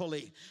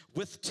carefully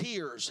with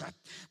tears.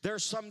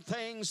 There's some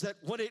things that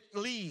when it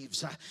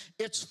leaves,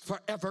 it's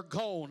forever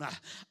gone.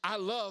 I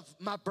love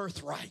my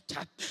birthright.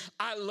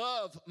 I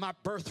love my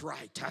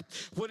birthright.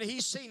 When he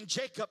seen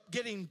Jacob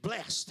getting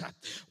blessed,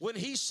 when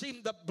he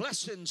seen the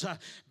blessings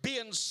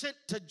being sent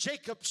to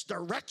Jacob's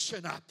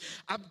direction,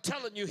 I'm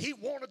telling you, he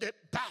wanted it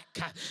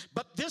back.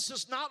 But this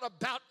is not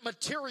about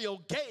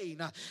material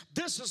gain.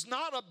 This is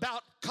not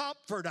about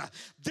comfort.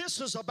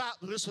 This is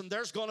about, listen,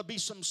 there's going to be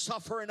some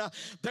suffering.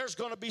 There's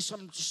going to be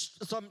some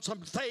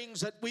things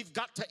that we've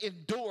got to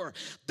endure.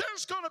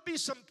 There's going to be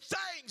some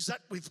things that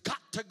we've got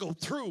to go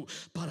through.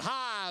 But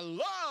I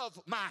love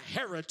my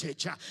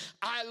heritage.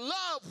 I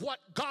love what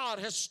God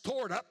has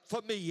stored up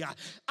for me.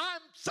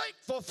 I'm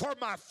thankful for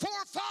my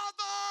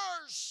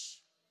forefathers.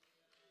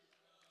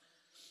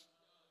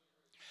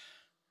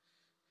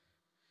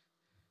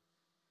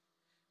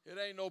 It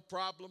ain't no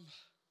problem.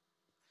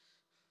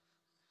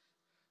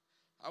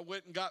 I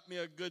went and got me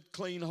a good,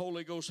 clean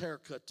Holy Ghost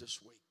haircut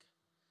this week.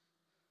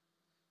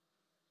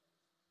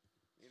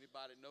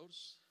 Anybody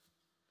notice?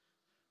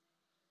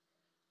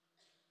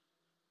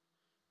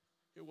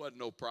 It wasn't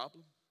no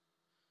problem.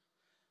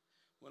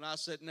 When I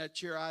sat in that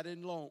chair, I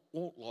didn't want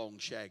long,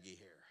 shaggy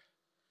hair.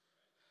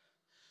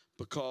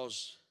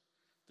 Because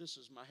this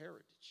is my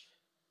heritage.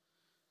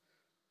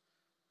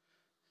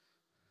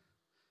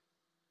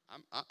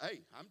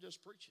 I'm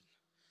just preaching.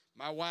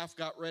 My wife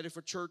got ready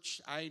for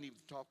church. I ain't even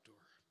talked to her.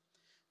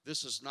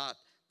 This is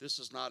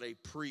not a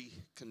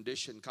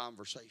pre-conditioned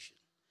conversation.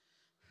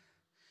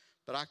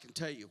 But I can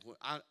tell you,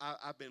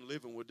 I've been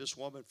living with this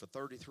woman for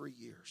 33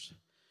 years.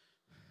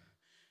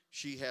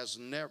 She has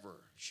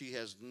never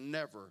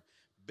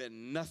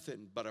been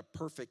nothing but a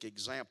perfect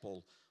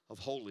example of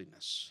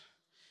holiness.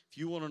 If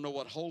you want to know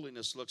what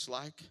holiness looks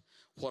like,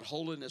 what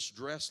holiness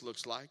dress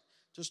looks like,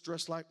 just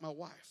dress like my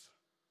wife.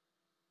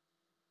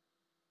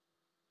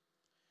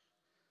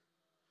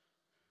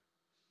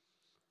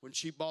 When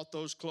she bought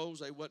those clothes,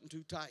 they wasn't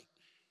too tight.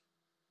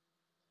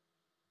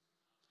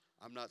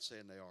 I'm not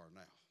saying they are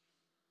now.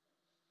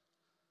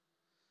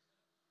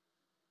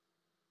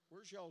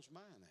 Where's y'all's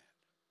mind at?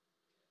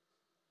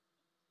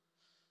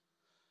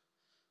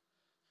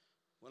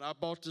 When I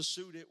bought the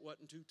suit, it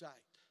wasn't too tight.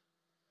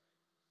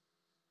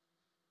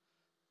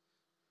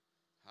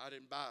 I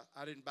didn't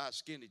buy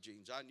skinny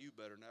jeans. I knew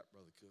better than that,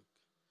 Brother Cook.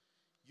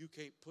 You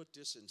can't put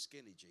this in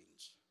skinny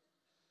jeans.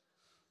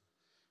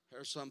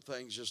 There's some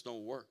things just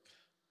don't work.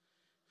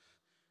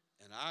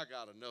 And I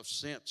got enough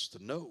sense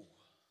to know.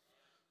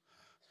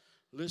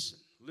 Listen.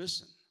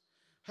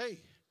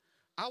 Hey,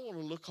 I want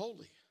to look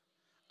holy.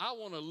 I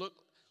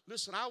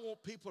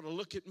want people to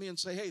look at me and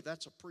say, hey,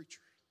 that's a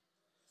preacher.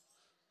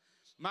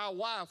 My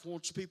wife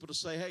wants people to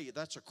say, hey,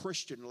 that's a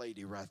Christian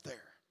lady right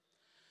there.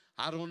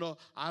 I don't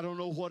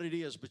know what it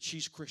is, but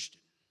she's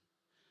Christian.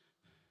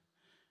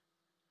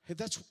 Hey,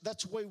 that's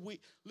the way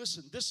we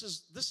listen. This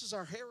is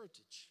our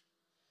heritage.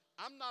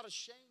 I'm not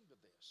ashamed of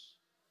this.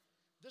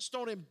 This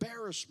don't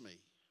embarrass me.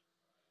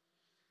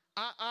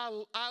 I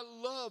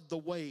love the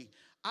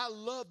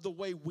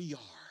way we are.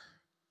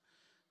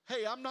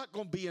 Hey, I'm not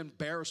going to be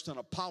embarrassed and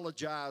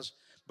apologize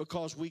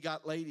because we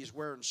got ladies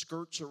wearing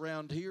skirts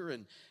around here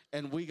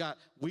and we got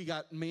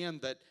men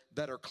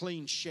that are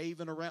clean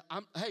shaven around.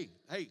 I'm going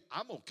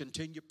to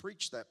continue to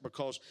preach that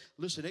because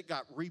listen, it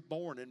got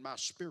reborn in my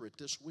spirit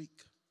this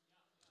week.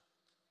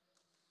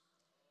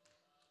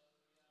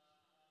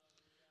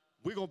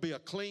 We're going to be a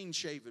clean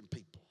shaven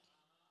people.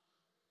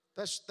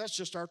 That's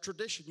just our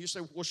tradition. You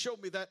say, well, show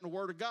me that in the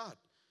Word of God.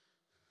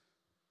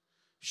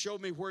 Show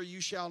me where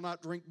you shall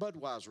not drink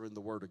Budweiser in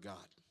the Word of God.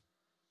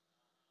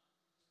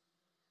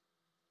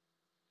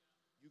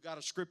 You got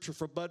a scripture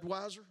for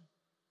Budweiser?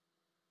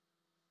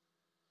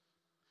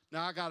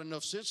 Now, I got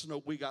enough sense to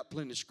know we got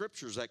plenty of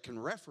scriptures that can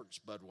reference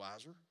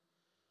Budweiser.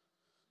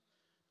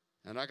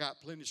 And I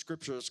got plenty of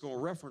scripture that's going to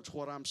reference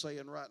what I'm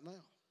saying right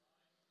now.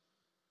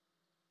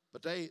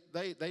 But they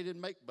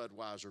didn't make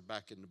Budweiser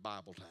back in the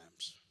Bible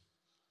times.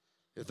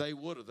 If they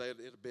would have,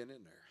 it'd have been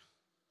in there.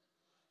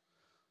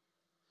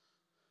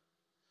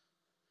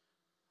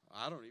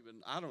 I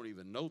don't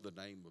even know the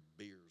name of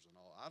beers and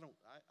all.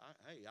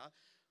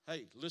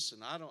 Listen,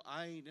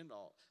 I ain't into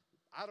all.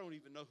 I don't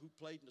even know who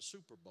played in the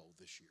Super Bowl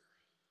this year.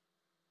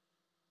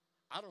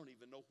 I don't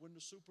even know when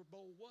the Super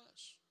Bowl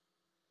was.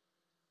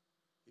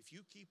 If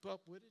you keep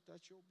up with it,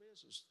 that's your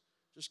business.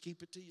 Just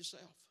keep it to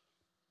yourself.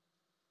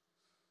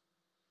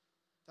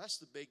 That's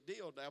the big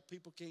deal now.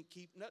 People can't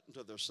keep nothing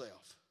to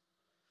themselves.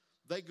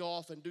 They go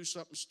off and do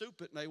something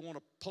stupid and they want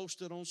to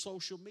post it on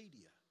social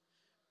media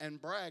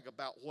and brag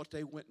about what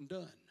they went and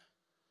done.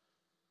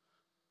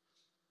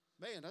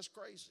 Man, that's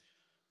crazy.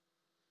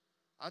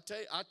 I tell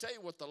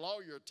you what the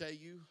lawyer will tell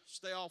you,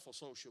 stay off of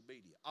social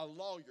media. A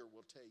lawyer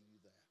will tell you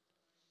that.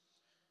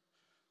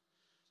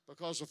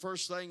 Because the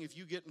first thing, if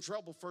you get in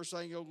trouble, first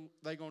thing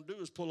they're going to do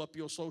is pull up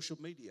your social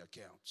media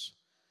accounts.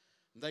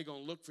 And they're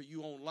going to look for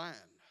you online.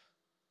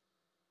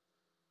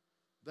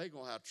 They're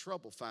going to have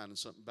trouble finding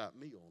something about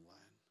me online.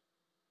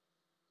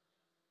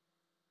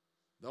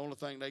 The only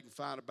thing they can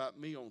find about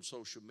me on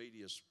social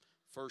media is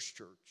First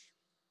Church,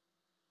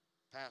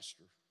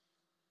 pastor.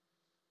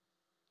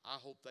 I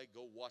hope they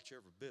go watch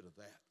every bit of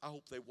that. I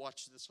hope they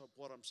watch this,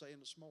 what I'm saying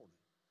this morning.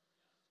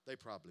 They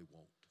probably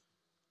won't.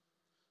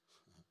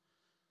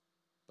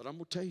 But I'm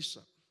going to tell you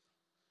something.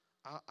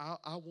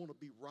 I want to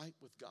be right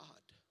with God.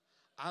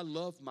 I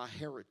love my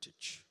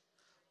heritage.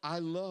 I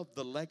love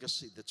the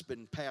legacy that's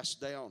been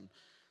passed down.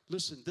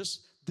 Listen,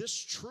 this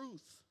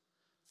truth,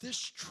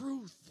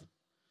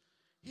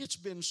 it's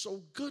been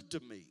so good to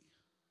me.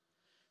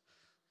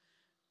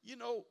 You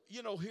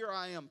know, here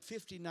I am,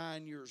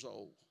 59 years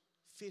old.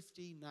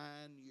 59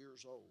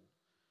 years old.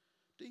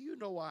 Do you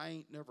know I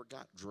ain't never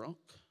got drunk?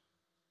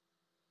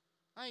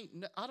 I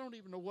don't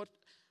even know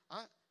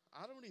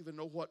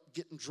what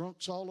getting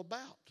drunk's all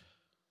about.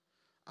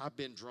 I've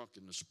been drunk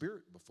in the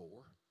spirit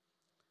before,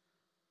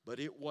 but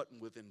it wasn't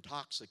with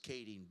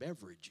intoxicating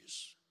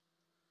beverages.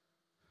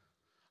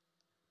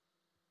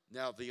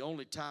 Now, the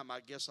only time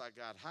I guess I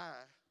got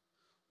high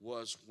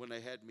was when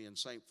they had me in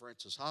St.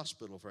 Francis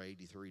Hospital for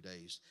 83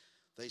 days.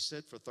 They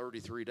said for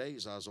 33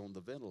 days I was on the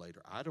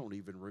ventilator. I don't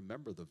even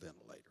remember the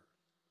ventilator.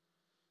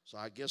 So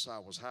I guess I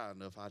was high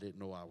enough I didn't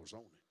know I was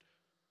on it.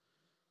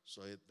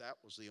 So that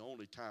was the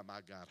only time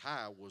I got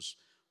high was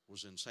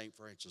in St.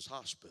 Francis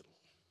Hospital.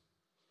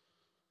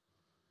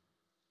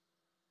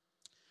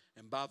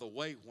 And by the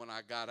way, when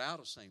I got out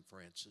of St.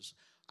 Francis,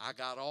 I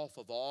got off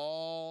of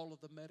all of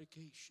the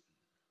medication.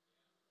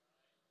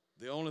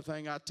 The only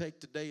thing I take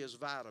today is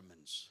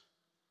vitamins.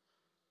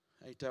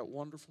 Ain't that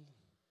wonderful?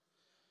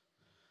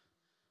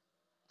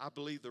 I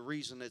believe the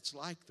reason it's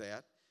like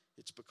that,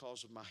 it's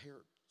because of my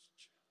heritage.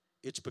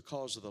 It's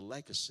because of the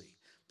legacy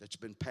that's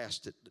been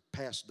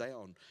passed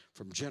down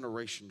from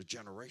generation to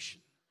generation.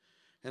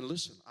 And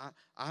listen,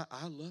 I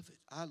love it.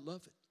 I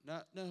love it.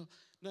 Now,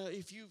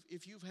 if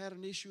you've had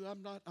an issue,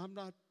 I'm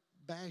not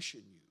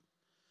bashing you.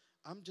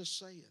 I'm just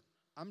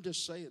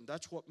saying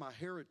that's what my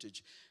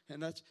heritage.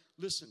 And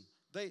listen.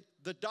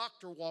 The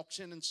doctor walks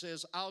in and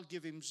says, I'll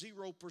give him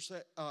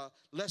 0%,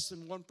 less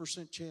than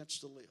 1% chance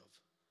to live.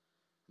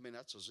 I mean,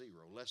 that's a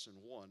zero. Less than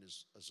one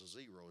is a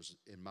zero is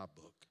in my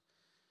book.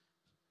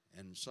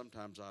 And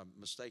sometimes I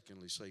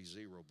mistakenly say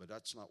zero, but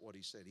that's not what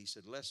he said. He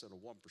said less than a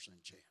 1%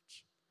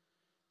 chance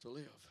to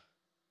live.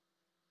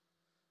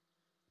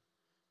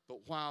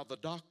 But while the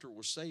doctor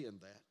was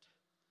saying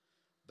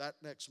that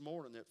next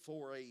morning at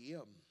 4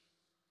 a.m.,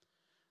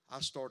 I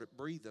started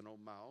breathing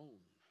on my own.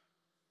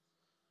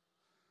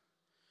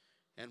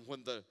 And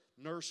when the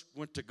nurse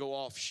went to go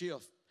off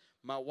shift,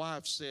 my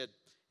wife said,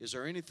 is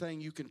there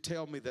anything you can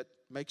tell me that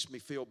makes me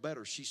feel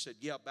better? She said,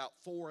 yeah, about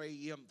 4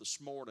 a.m.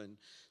 this morning,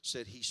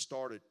 said he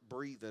started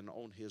breathing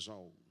on his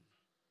own.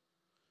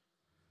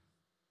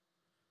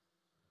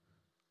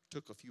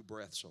 Took a few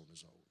breaths on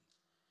his own.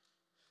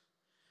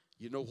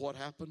 You know what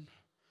happened?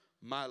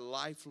 My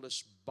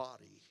lifeless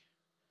body.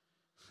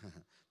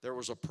 There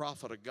was a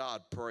prophet of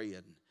God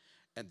praying,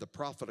 and the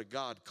prophet of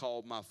God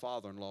called my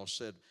father-in-law,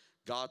 said,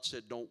 God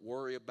said, don't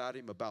worry about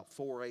him. About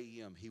 4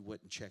 a.m., he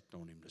went and checked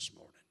on him this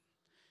morning,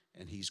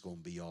 and he's going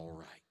to be all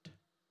right.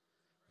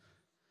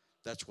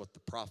 That's what the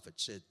prophet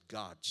said,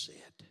 God said.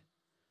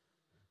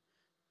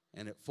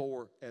 And at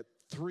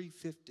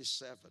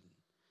 3:57,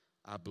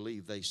 I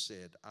believe they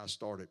said, I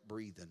started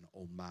breathing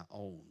on my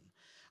own.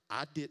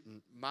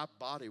 My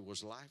body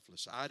was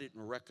lifeless. I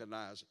didn't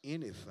recognize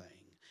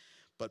anything,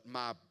 but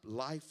my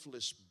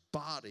lifeless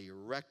body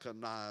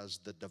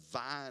recognized the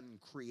divine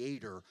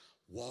creator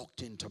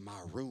walked into my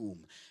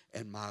room,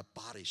 and my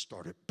body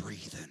started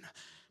breathing,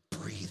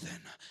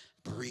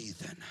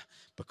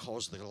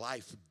 because the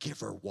life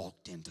giver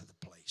walked into the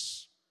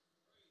place.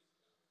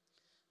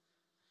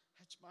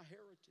 That's my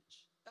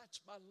heritage.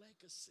 That's my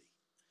legacy.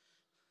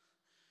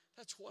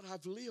 That's what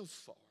I've lived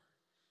for.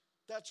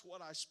 That's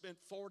what I spent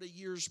 40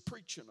 years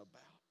preaching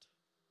about.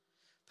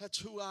 That's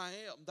who I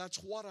am. That's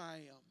what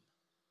I am.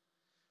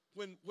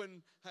 When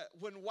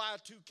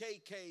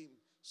Y2K came,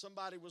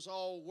 somebody was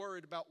all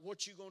worried about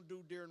what you going to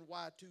do during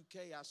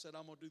Y2K. I said,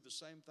 I'm going to do the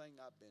same thing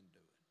I've been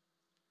doing.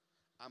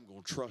 I'm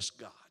going to trust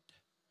God.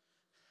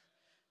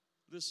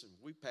 Listen,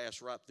 we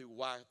passed right through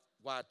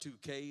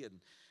Y2K,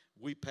 and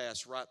we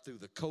passed right through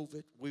the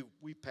COVID.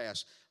 We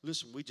passed.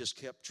 Listen, we just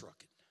kept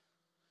trucking.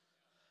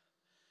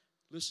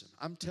 Listen,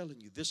 I'm telling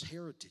you, this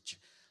heritage,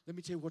 let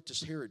me tell you what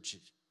this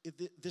heritage is.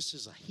 This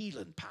is a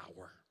healing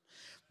power.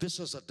 This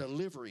is a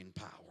delivering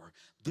power.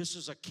 This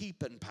is a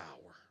keeping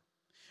power.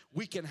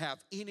 We can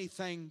have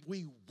anything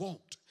we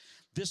want.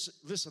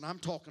 Listen, I'm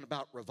talking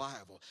about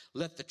revival.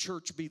 Let the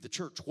church be the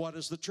church. What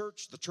is the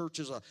church? The church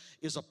is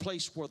a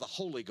place where the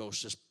Holy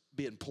Ghost is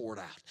being poured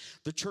out.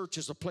 The church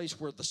is a place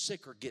where the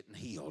sick are getting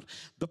healed.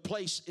 The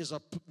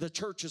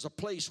church is a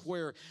place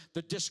where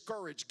the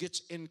discouraged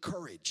gets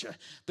encouraged.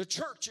 The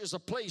church is a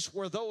place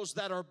where those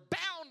that are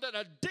bound and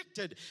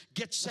addicted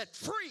get set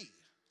free.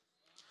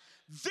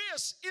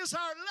 This is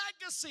our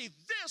legacy.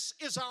 This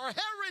is our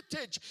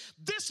heritage.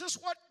 This is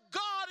what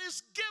God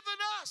has given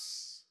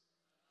us.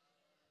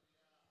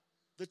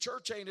 The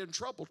church ain't in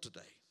trouble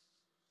today.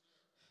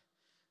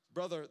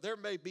 Brother, there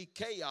may be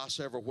chaos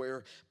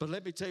everywhere, but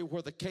let me tell you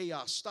where the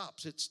chaos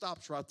stops. It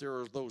stops right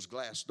there at those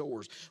glass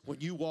doors. When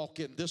you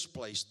walk in this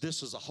place,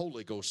 this is a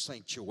Holy Ghost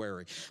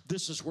sanctuary.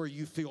 This is where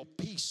you feel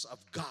peace of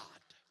God.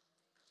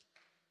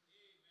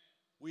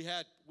 We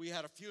had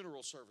a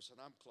funeral service, and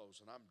I'm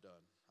closing. I'm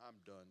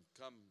done.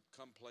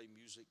 Come play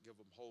music, give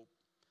them hope,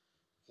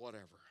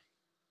 whatever.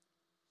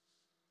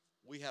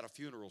 We had a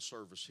funeral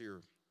service here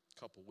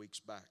a couple weeks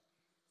back.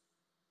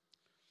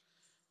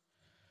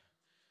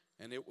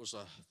 And it was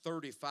a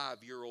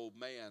 35-year-old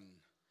man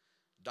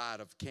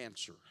died of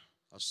cancer,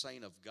 a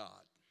saint of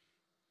God.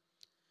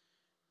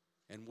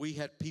 And we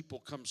had people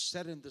come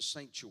sit in the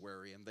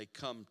sanctuary, and they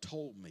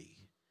told me,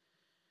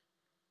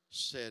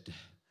 said,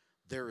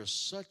 there is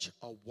such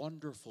a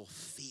wonderful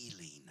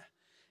feeling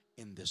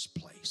in this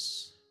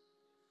place.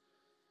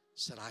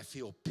 Said, I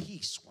feel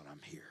peace when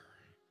I'm here.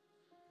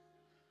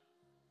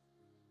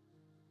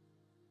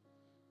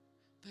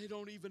 They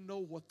don't even know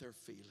what they're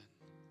feeling.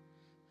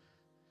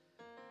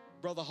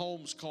 Brother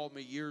Holmes called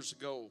me years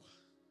ago,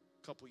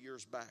 a couple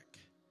years back,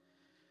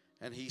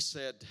 and he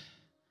said,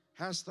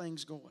 how's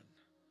things going?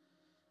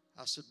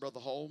 I said, Brother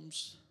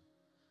Holmes,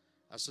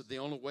 I said, the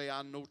only way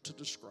I know to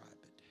describe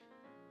it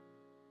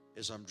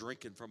is I'm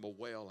drinking from a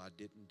well I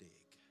didn't dig.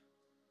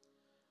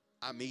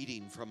 I'm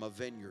eating from a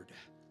vineyard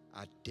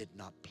I did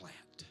not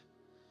plant.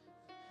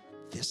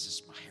 This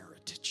is my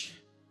heritage.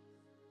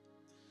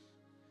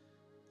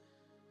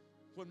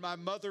 When my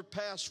mother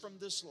passed from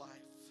this life,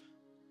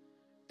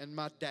 and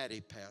my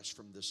daddy passed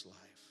from this life,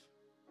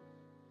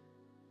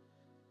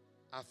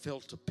 I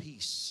felt a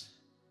peace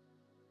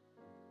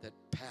that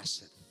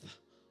passeth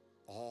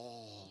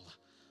all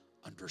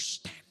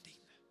understanding.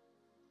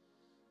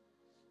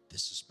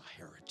 This is my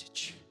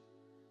heritage.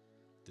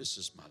 This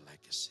is my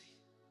legacy.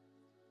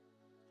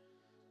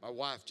 My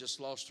wife just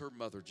lost her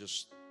mother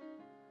just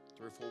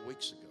 3 or 4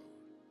 weeks ago.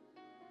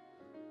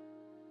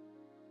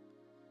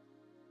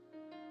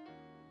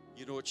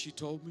 You know what she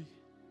told me?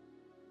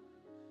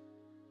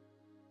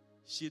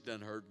 She had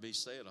done heard me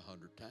say it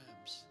 100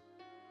 times.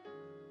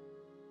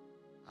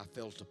 I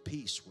felt a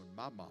peace when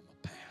my mama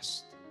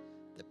passed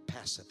that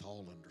passeth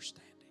all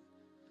understanding.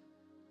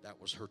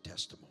 That was her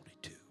testimony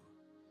too.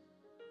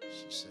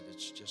 She said,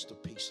 it's just a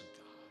peace of God.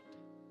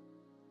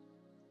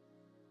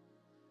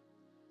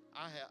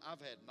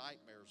 I've had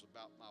nightmares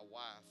about my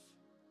wife.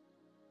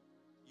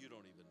 You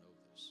don't even know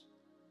this.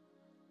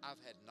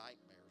 I've had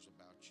nightmares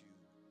about you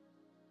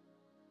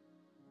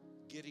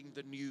getting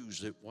the news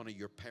that one of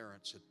your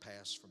parents had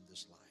passed from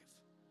this life.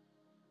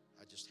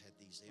 I just had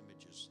these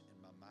images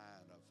in my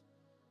mind of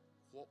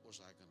what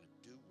was I going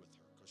to do with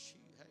her? Because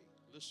hey,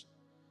 listen,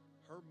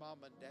 her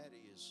mom and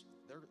daddy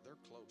they're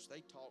close.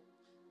 They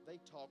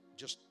talk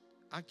just,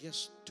 I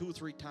guess, 2 or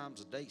 3 times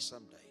a day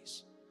some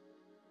days.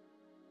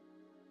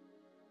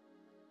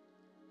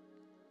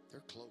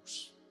 They're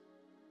close.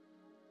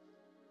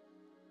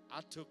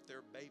 I took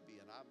their baby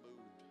and I moved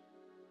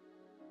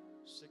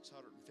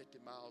 650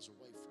 miles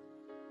away from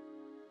them.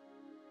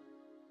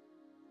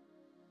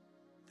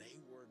 They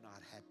were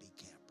not happy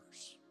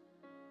campers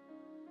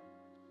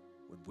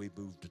when we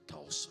moved to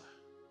Tulsa.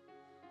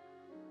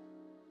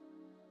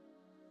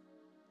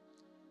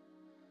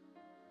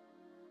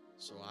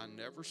 So I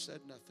never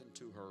said nothing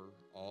to her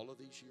all of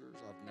these years.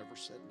 I've never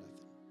said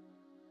nothing.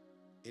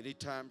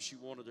 Anytime she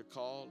wanted to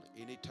call,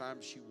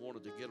 anytime she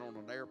wanted to get on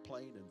an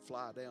airplane and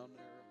fly down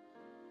there,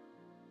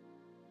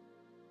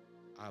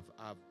 I've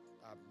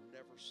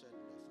never said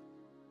nothing.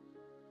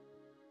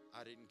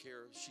 I didn't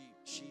care.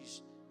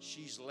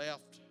 She's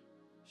left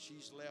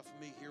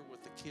me here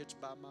with the kids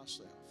by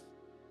myself.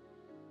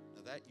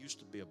 Now that used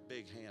to be a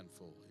big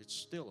handful. It's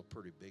still a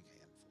pretty big handful.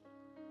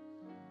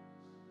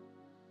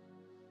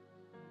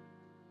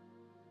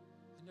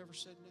 I never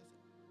said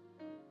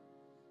nothing.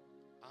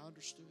 I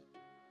understood.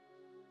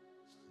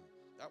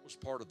 That was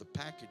part of the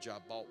package I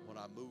bought when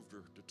I moved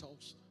her to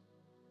Tulsa.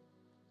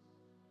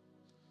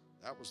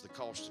 That was the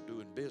cost of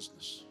doing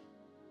business.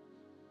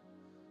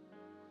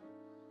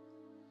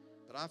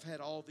 But I've had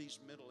all these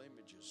mental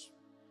images,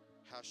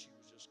 how she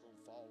was just going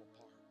to fall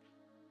apart.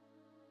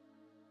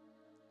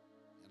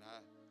 And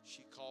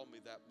she called me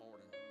that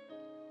morning,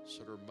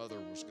 said her mother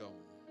was gone.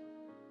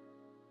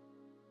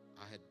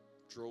 I had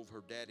drove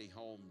her daddy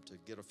home to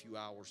get a few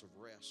hours of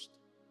rest.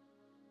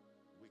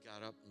 We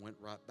got up and went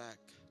right back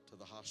to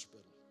the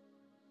hospital.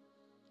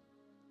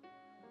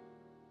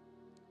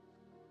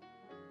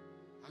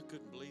 I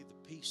couldn't believe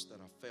the peace that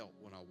I felt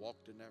when I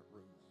walked in that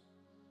room.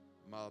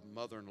 My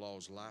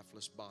mother-in-law's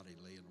lifeless body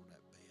laying on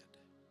that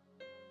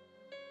bed.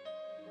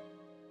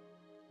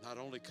 Not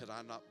only could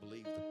I not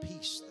believe the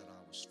peace that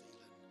I was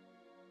feeling,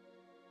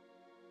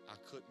 I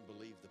couldn't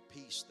believe the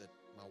peace that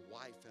my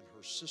wife and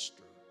her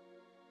sister,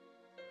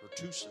 her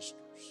 2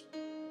 sisters,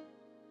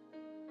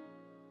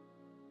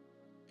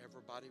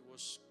 everybody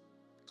was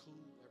cool,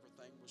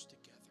 everything was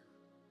together.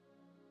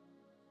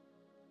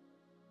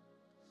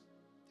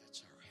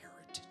 That's our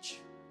heritage.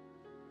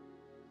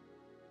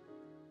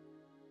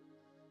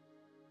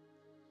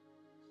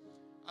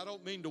 I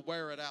don't mean to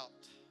wear it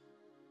out,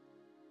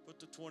 Put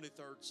the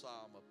 23rd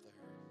Psalm up there.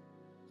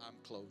 I'm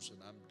closing.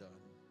 I'm done.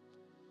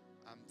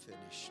 I'm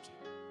finished.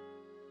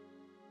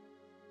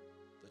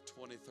 The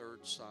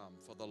 23rd Psalm.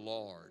 For the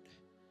Lord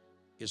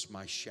is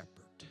my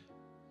shepherd.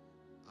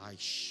 I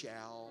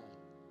shall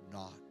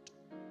not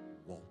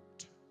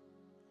want.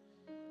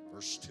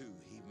 Verse 2.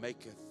 He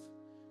maketh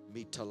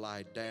me to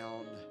lie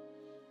down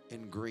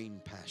in green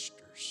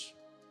pastures.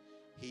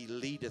 He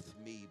leadeth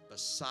me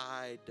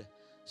beside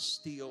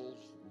still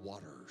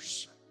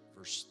waters.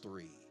 Verse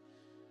 3.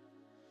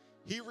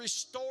 He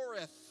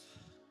restoreth.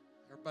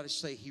 Everybody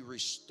say, He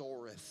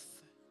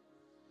restoreth.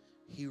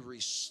 He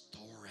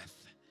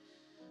restoreth.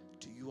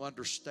 Do you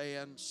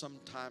understand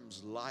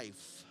sometimes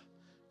life,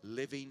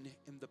 living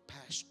in the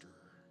pasture,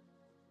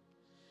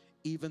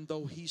 even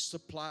though He's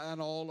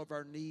supplying all of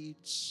our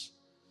needs,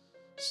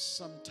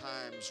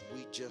 sometimes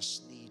we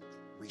just need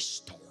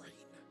restoring.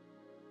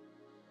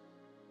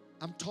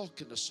 I'm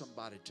talking to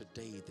somebody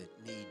today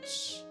that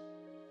needs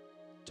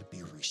to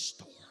be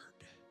restored.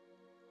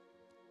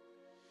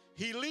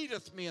 He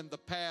leadeth me in the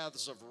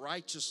paths of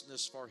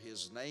righteousness for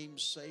His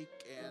name's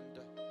sake, and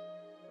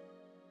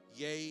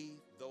yea,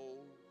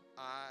 though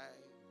I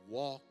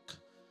walk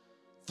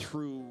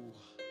through,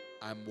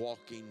 I'm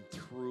walking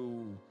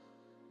through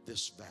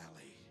this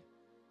valley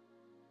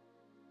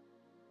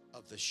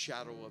of the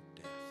shadow of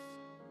death,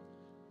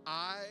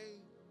 I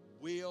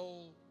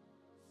will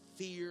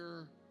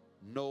fear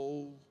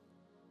no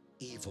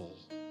evil,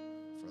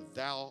 for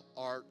Thou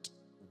art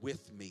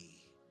with me.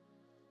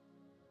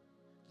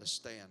 Let's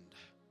stand.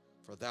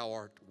 For Thou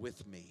art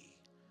with me.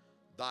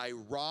 Thy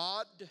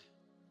rod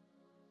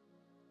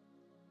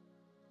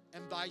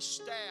and Thy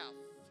staff,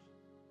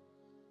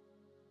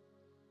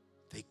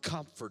 they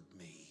comfort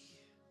me.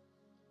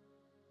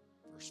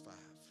 Verse 5.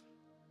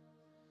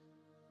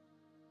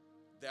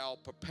 Thou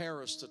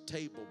preparest a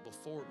table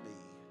before me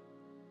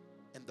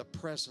in the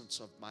presence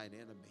of mine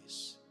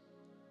enemies.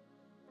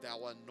 Thou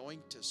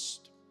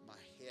anointest my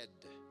head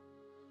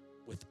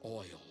with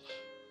oil.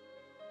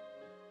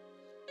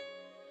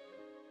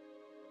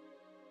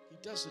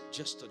 He doesn't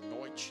just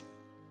anoint you.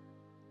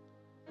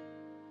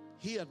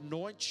 He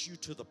anoints you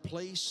to the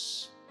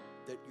place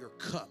that your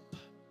cup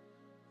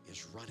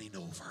is running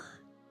over.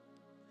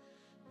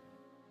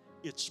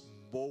 It's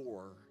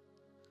more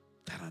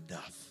than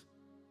enough.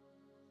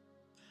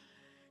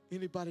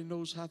 Anybody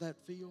knows how that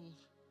feels?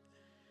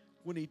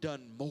 When He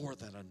done more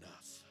than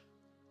enough.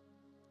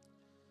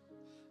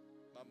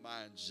 My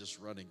mind's just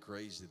running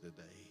crazy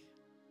today.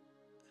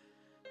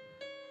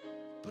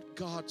 But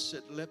God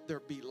said, let there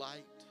be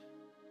light.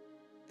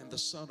 And the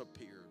sun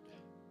appeared.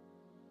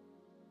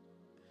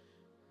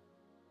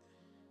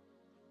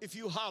 If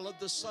you hollowed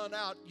the sun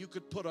out, you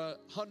could put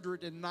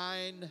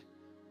 109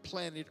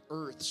 planet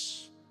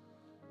Earths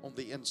on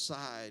the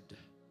inside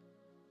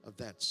of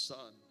that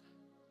sun.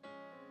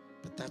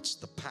 But that's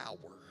the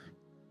power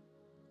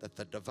that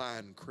the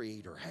divine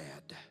creator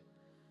had.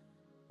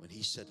 When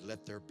He said,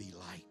 let there be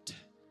light,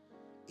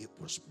 it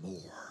was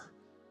more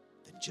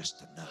than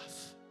just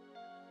enough.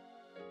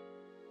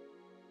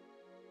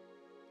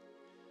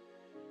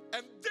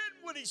 And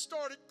then when He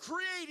started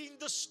creating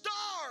the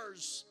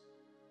stars,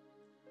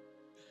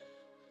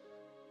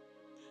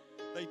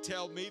 they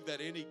tell me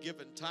that any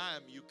given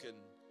time you can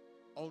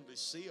only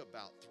see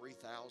about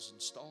 3,000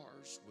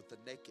 stars with the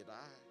naked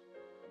eye.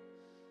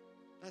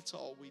 That's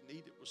all we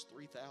needed was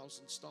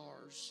 3,000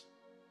 stars.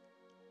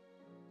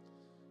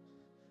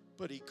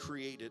 But He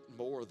created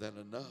more than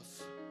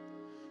enough.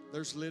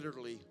 There's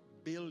literally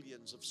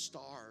billions of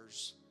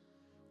stars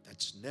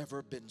that's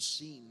never been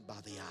seen by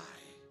the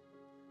eye.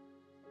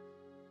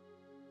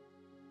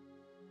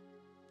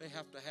 They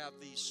have to have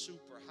these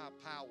super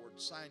high-powered,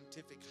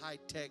 scientific,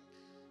 high-tech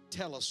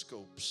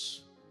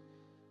telescopes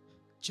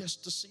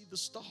just to see the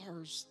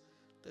stars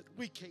that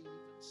we can't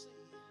even see.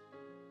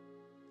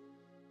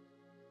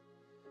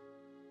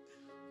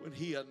 When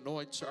He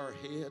anoints our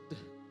head,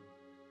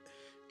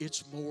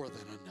 it's more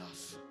than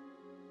enough.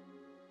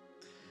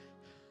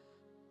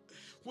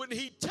 When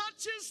He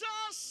touches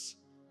us,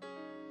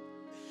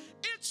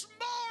 it's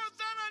more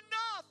than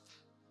enough.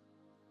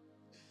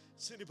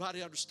 Does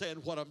anybody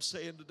understand what I'm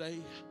saying today?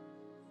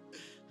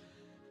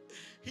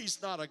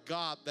 He's not a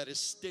God that is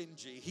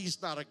stingy.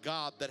 He's not a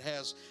God that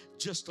has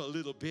just a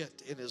little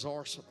bit in His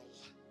arsenal.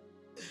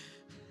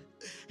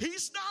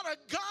 He's not a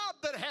God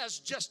that has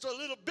just a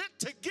little bit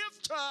to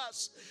give to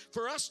us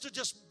for us to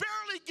just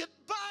barely get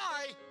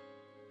by.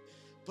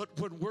 But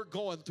when we're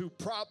going through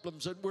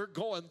problems and we're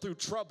going through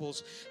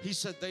troubles, He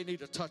said they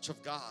need a touch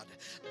of God.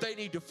 They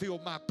need to feel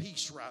my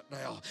peace right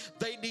now.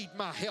 They need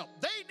my help.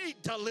 They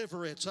need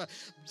deliverance. They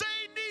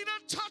need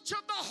a touch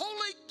of the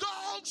Holy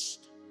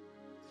Ghost.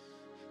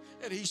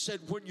 And He said,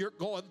 when you're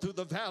going through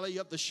the valley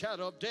of the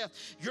shadow of death,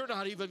 you're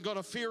not even going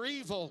to fear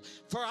evil.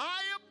 For I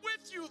am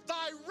with you,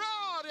 Thy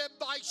rod and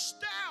Thy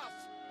staff.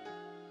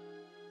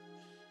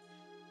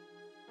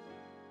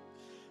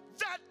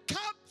 That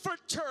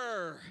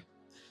Comforter,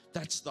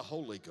 that's the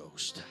Holy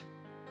Ghost.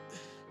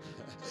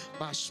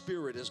 My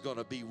Spirit is going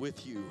to be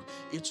with you.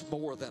 It's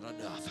more than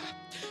enough.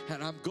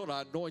 And I'm going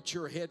to anoint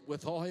your head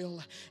with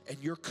oil, and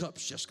your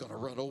cup's just going to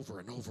run over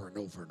and over and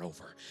over and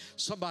over.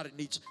 Somebody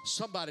needs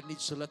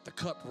to let the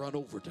cup run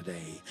over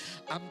today.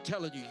 I'm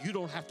telling you, you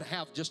don't have to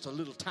have just a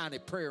little tiny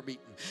prayer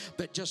meeting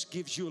that just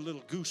gives you a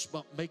little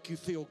goosebump, make you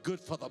feel good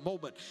for the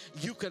moment.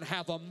 You can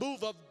have a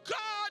move of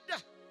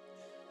God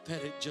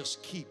that it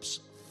just keeps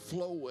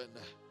flowing.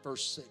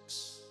 Verse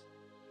 6.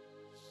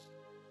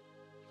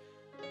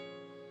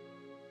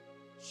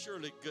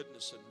 Surely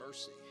goodness and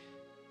mercy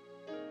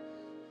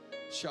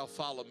shall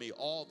follow me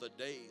all the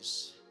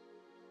days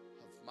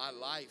of my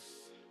life.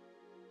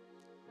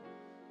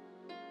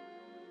 And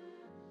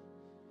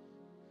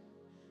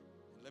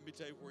let me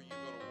tell you where you're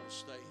going to want to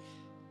stay.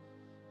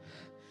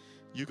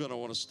 You're going to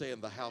want to stay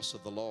in the house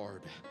of the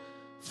Lord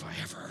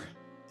forever.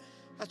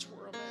 That's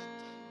where I'm at.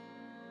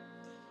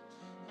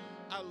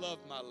 I love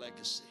my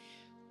legacy.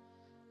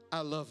 I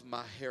love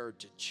my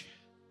heritage.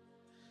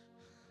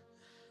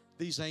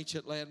 These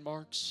ancient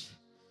landmarks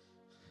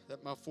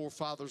that my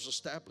forefathers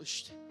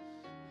established,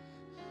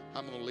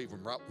 I'm going to leave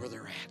them right where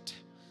they're at,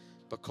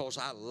 because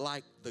I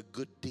like the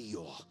good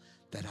deal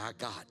that I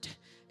got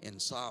in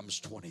Psalms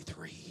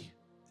 23.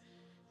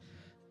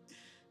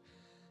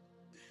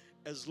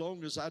 As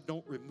long as I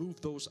don't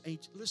remove those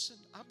ancient, listen,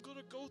 I'm going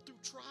to go through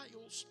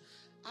trials.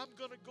 I'm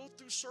going to go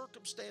through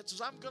circumstances.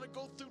 I'm going to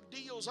go through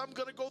deals. I'm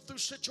going to go through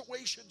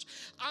situations.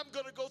 I'm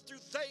going to go through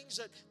things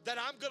that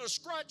I'm going to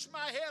scratch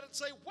my head and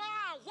say,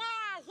 why,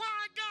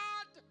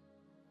 God?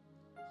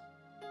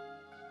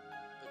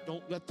 But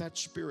don't let that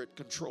spirit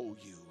control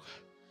you.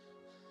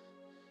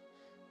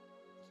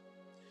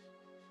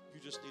 You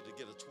just need to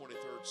get a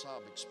 23rd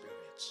Psalm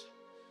experience.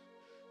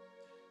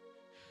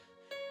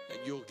 And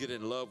you'll get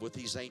in love with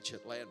these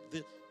ancient land.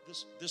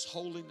 This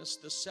holiness,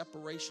 this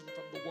separation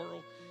from the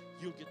world,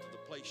 you'll get to the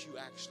place you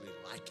actually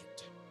like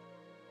it.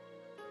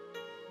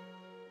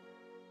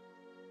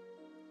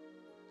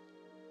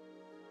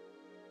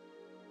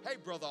 Hey,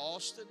 Brother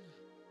Austin,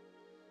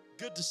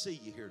 good to see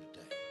you here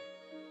today.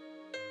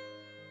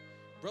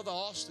 Brother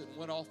Austin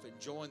went off and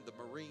joined the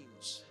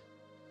Marines.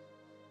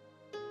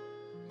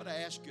 I'm going to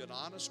ask you an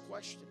honest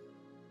question,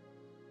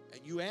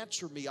 and you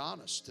answer me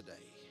honest today.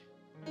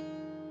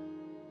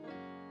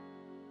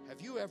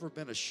 Have you ever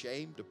been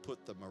ashamed to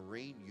put the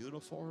Marine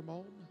uniform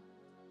on?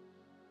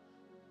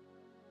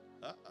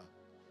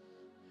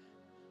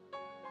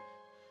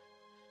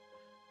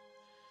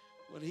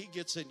 When he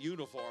gets in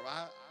uniform,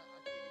 I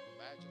can't even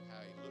imagine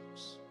how he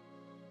looks.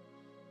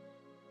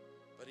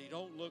 But he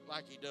don't look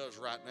like he does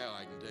right now,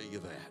 I can tell you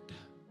that.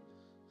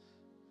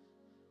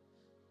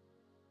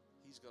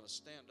 He's going to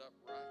stand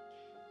upright.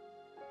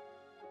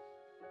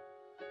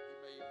 He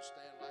may even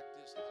stand like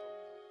this, I don't know.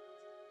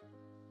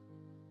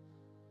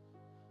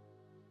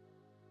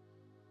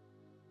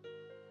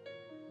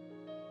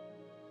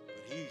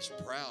 He's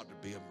proud to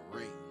be a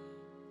Marine.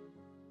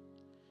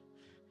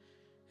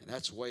 And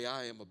that's the way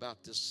I am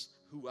about this,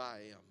 who I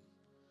am.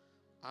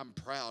 I'm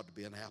proud to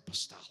be an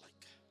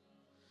apostolic.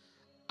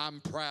 I'm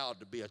proud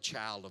to be a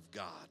child of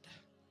God.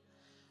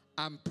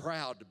 I'm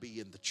proud to be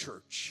in the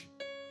church.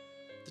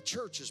 The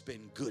church has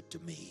been good to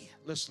me.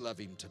 Let's love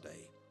him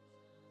today.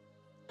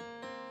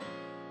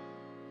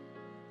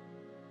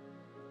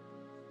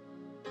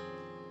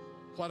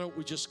 Why don't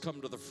we just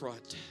come to the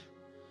front?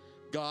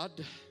 God,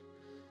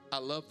 I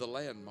love the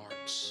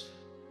landmarks.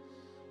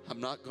 I'm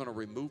not going to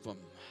remove them.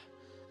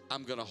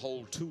 I'm going to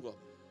hold to them.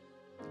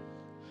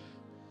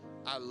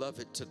 I love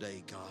it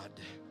today, God.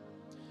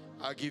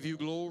 I give you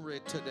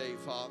glory today,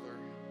 Father.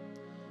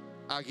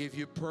 I give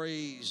you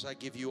praise. I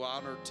give you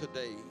honor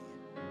today.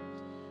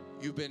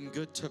 You've been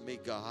good to me,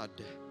 God.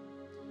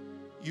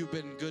 You've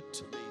been good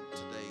to me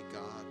today,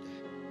 God.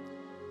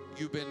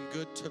 You've been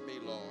good to me,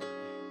 Lord.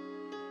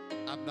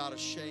 I'm not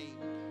ashamed.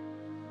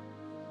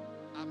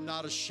 I'm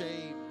not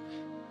ashamed.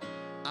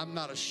 I'm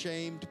not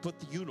ashamed to put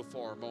the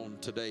uniform on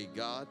today,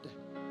 God.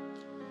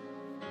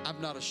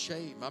 I'm not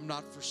ashamed. I'm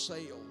not for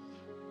sale.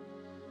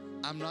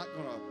 I'm not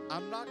gonna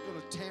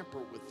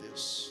tamper with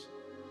this.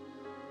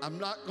 I'm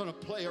not gonna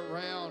play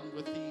around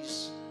with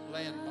these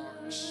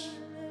landmarks.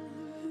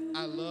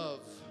 I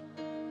love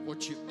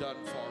what you've done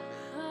for me.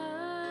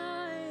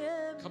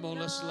 Come on,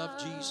 let's love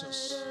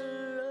Jesus.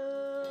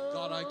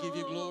 God, I give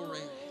you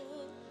glory.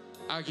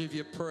 I give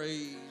you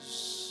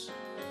praise.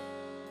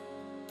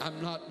 I'm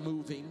not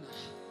moving.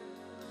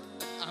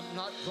 I'm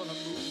not going to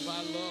move.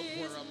 I love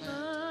where I'm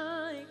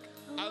at.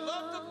 I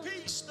love the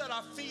peace that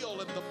I feel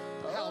in the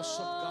house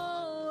of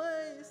God.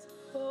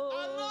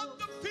 I love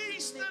the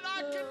peace that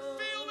I can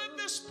feel in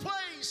this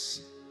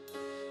place.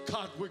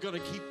 God, we're going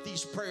to keep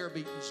these prayer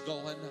meetings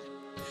going.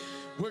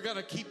 We're going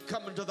to keep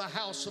coming to the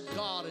house of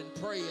God and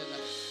praying.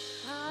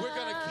 We're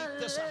going to keep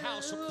this a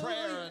house of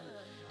prayer, and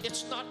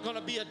it's not going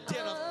to be a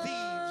den of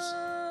thieves.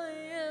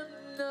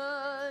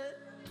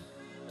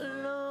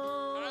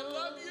 I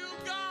love you,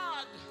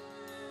 God.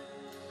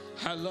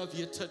 I love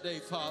you today,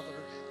 Father.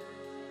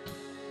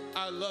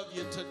 I love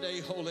you today,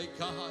 Holy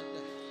God.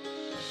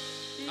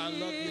 I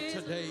love you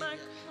today.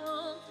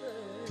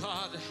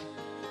 God,